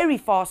roots very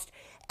fast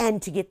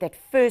and to get that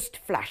first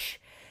flush.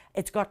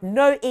 It's got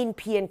no N,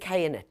 P, and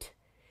K in it.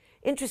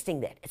 Interesting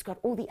that. It's got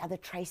all the other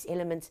trace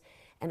elements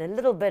and a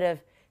little bit of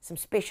some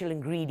special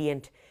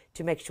ingredient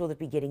to make sure that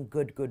we're getting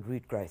good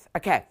root growth.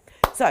 Okay,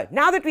 so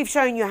now that we've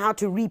shown you how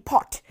to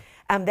repot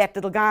that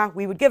little guy,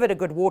 we would give it a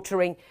good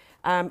watering.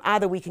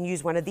 Either we can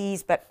use one of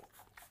these, but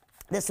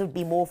this would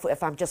be more for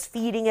if I'm just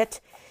feeding it.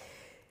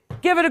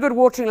 Give it a good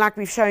watering like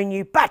we've shown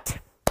you, but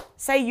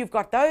say you've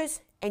got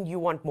those and you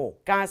want more.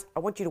 Guys, I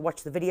want you to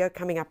watch the video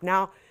coming up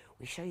now.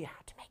 We show you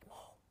how to make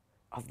more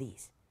of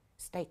these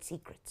state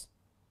secrets,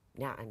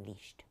 now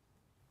unleashed.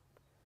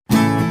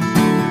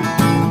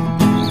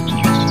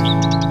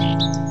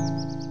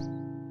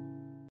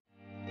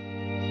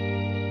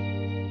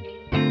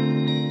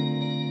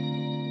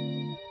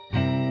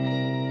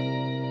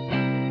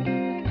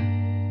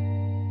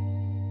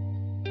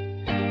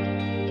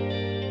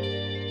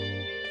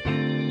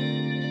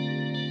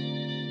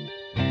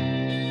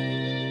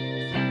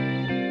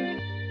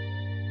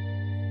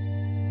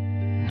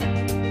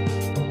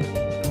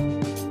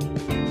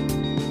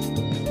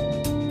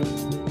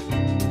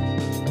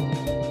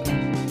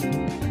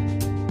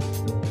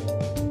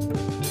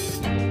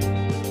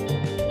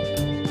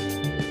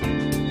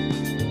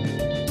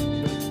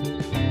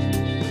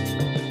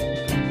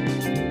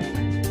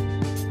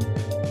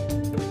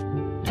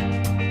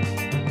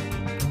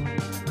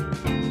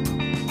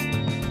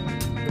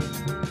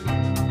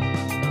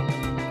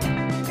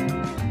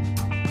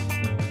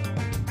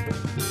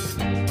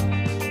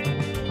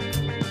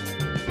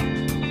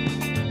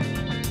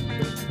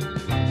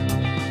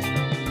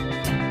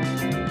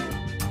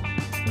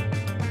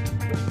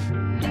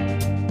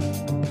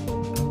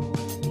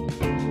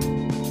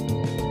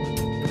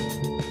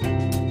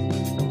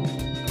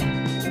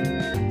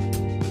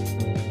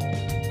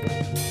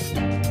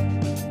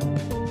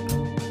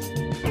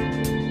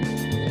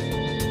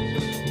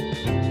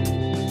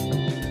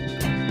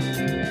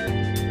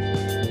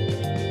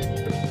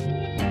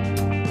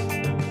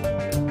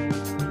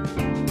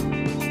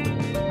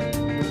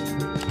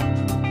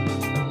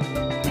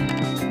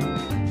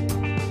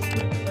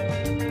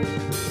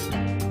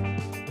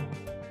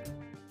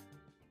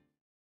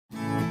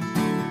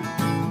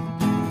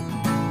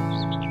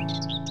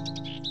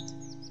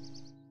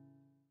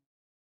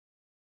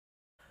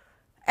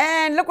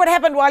 And look what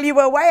happened while you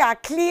were away. I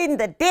cleaned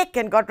the deck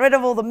and got rid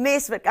of all the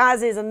mess. But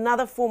guys, there's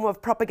another form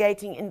of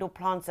propagating indoor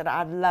plants that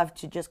I'd love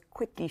to just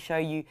quickly show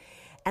you.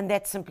 And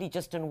that's simply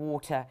just in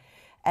water.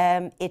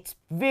 It's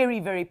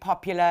very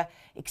popular,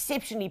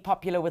 exceptionally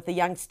popular with the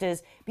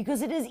youngsters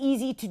because it is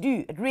easy to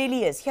do. It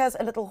really is. Here's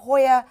a little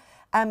Hoya.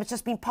 It's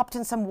just been popped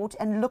in some water,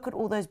 and look at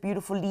all those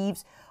beautiful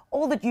leaves.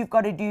 All that you've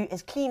got to do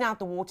is clean out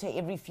the water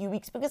every few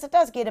weeks because it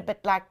does get a bit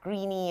like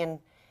greeny and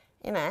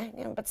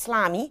a bit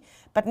slimy,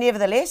 but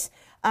nevertheless.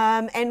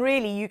 And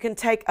really, you can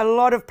take a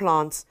lot of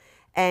plants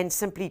and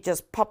simply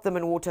just pop them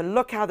in water.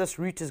 Look how this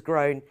root has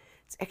grown.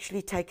 It's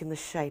actually taken the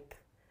shape.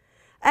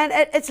 And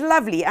it's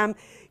lovely.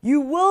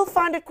 You will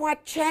find it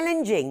quite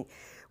challenging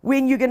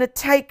when you're going to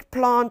take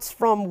plants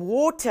from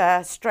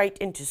water straight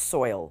into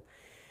soil.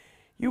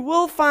 You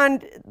will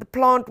find the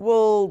plant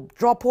will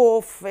drop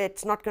off.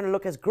 It's not going to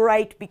look as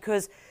great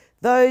because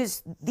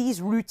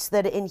these roots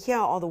that are in here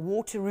are the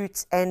water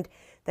roots, and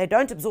they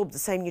don't absorb the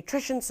same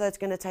nutrition, so it's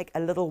going to take a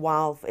little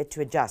while for it to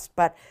adjust.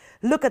 But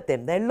look at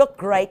them. They look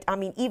great. I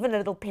mean, even a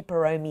little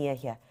peperomia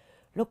here.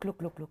 Look.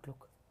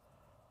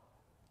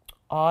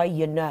 Oh,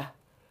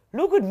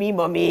 Look at me,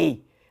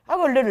 mommy. I've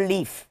got a little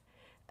leaf.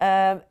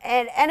 And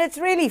it's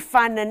really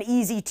fun and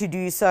easy to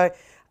do. So,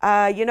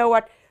 you know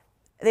what?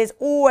 There's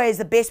always,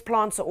 the best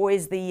plants are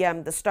always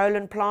the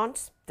stolen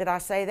plants. Did I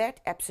say that?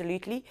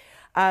 Absolutely.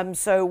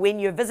 So when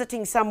you're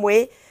visiting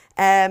somewhere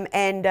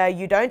and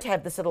you don't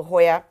have this little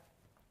Hoya,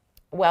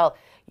 well,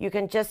 you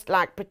can just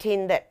like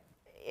pretend that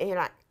you're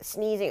like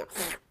sneezing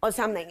or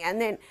something,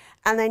 and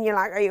then you're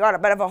like, oh, you got a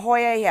bit of a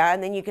Hoya here,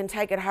 and then you can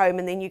take it home,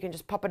 and then you can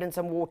just pop it in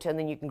some water, and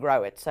then you can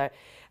grow it. So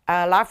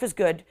life is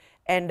good,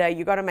 and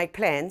you got to make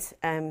plans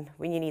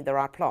when you need the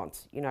right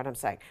plants. You know what I'm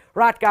saying?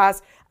 Right,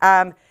 guys.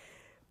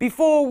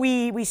 Before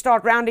we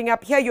start rounding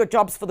up, here are your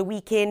jobs for the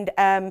weekend.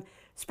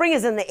 Spring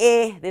is in the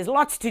air. There's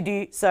lots to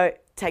do, so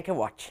take a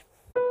watch.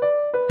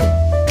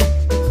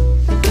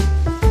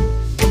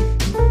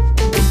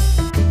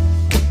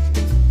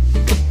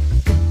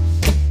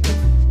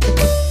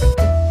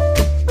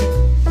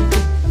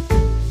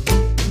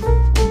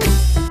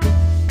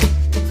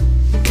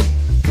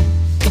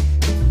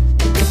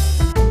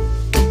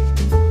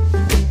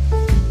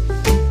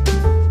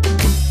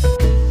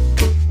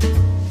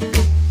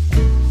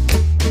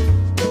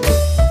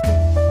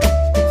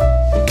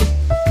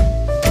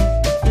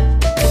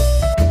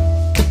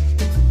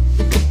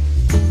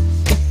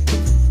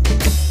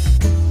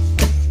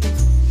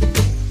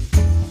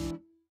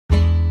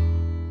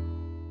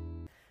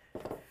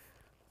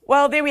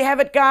 Well, there we have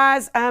it,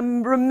 guys.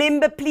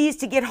 Remember, please,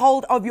 to get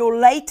hold of your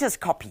latest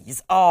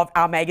copies of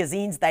our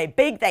magazines. They're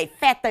big, they're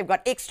fat, they've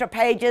got extra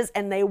pages,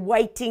 and they're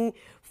waiting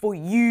for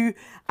you.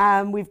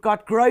 We've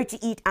got Grow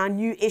to Eat, our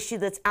new issue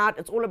that's out.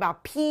 It's all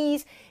about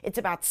peas, it's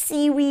about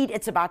seaweed,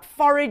 it's about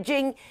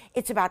foraging,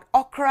 it's about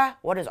okra.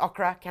 What is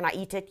okra? Can I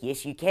eat it?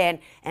 Yes, you can,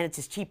 and it's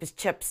as cheap as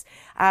chips.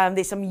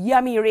 There's some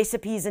yummy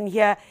recipes in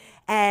here.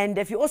 And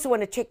if you also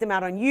want to check them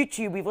out on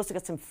YouTube, we've also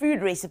got some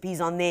food recipes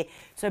on there.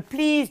 So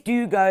please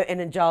do go and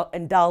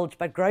indulge.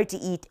 But Grow to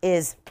Eat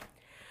is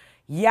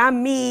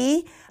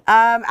yummy.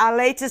 Our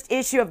latest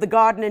issue of The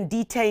Garden and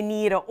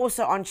Detainee are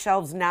also on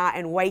shelves now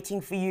and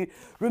waiting for you.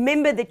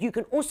 Remember that you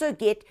can also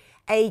get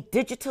a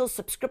digital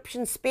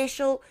subscription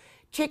special.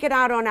 Check it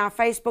out on our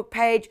Facebook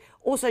page.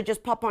 Also,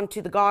 just pop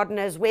onto the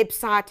Gardener's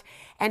website,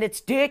 and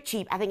it's dirt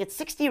cheap. I think it's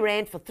 60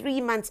 Rand for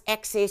 3 months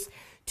access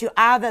to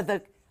either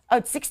the... Oh,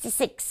 it's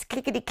 66.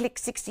 Clickety-click,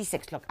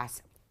 66. Look, I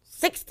said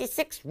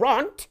 66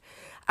 Rand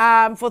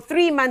for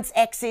 3 months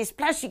access.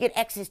 Plus, you get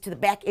access to the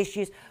back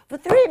issues for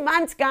 3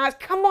 months, guys.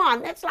 Come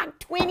on, that's like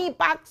 20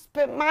 bucks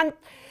per month.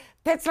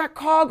 That's like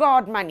car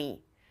guard money.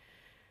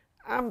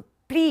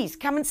 Please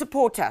come and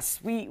support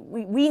us. We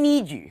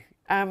need you.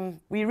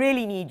 We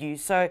really need you.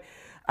 So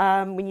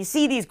when you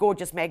see these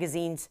gorgeous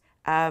magazines,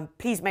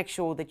 please make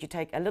sure that you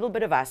take a little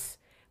bit of us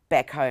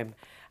back home.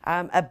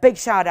 A big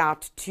shout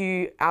out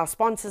to our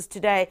sponsors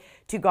today,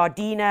 to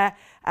Gardena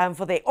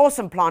for their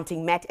awesome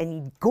planting mat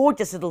and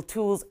gorgeous little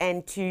tools,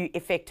 and to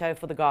Effecto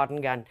for the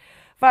garden gun.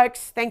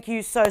 Folks, thank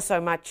you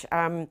so much.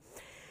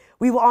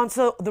 We will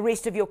answer the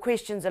rest of your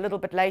questions a little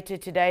bit later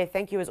today.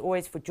 Thank you as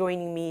always for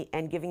joining me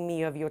and giving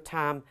me of your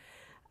time.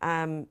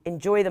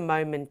 Enjoy the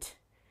moment.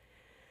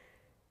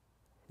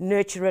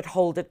 Nurture it,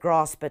 hold it,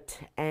 grasp it,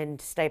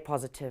 and stay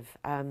positive.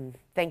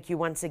 Thank you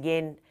once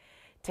again.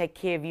 Take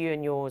care of you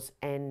and yours,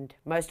 and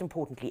most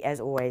importantly, as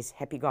always,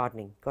 happy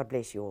gardening. God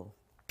bless you all.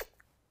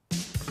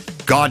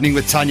 Gardening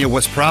with Tanya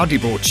was proudly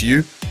brought to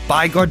you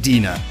by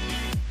Gardena.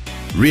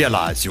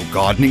 Realize your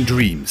gardening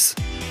dreams.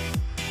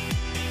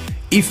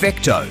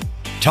 Effecto,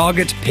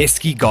 target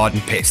pesky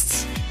garden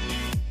pests.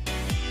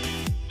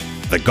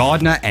 The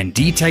Gardener and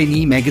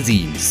Detainee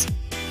magazines.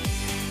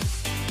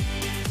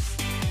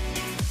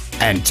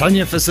 And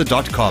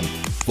TanyaVisser.com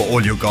for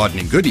all your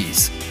gardening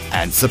goodies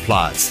and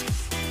supplies.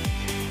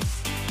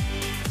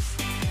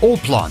 All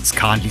plants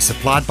kindly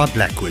supplied by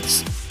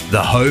Blackwoods,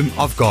 the home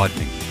of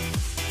gardening.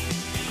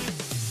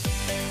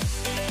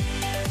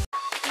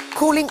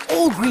 Calling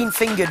all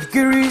green-fingered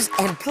gurus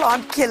and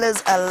plant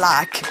killers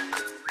alike.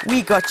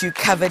 We got you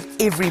covered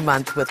every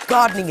month with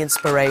gardening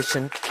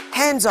inspiration,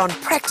 hands-on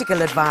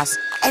practical advice,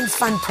 and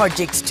fun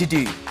projects to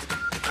do.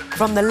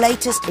 From the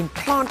latest in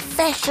plant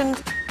fashion,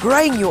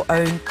 growing your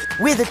own,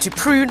 whether to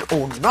prune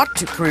or not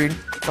to prune,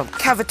 from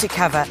cover to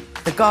cover,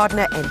 the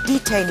Gardener and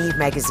Detainee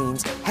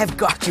magazines have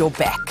got your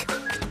back.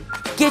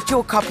 Get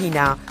your copy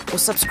now or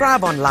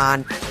subscribe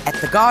online at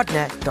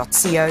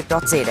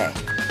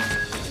thegardener.co.za.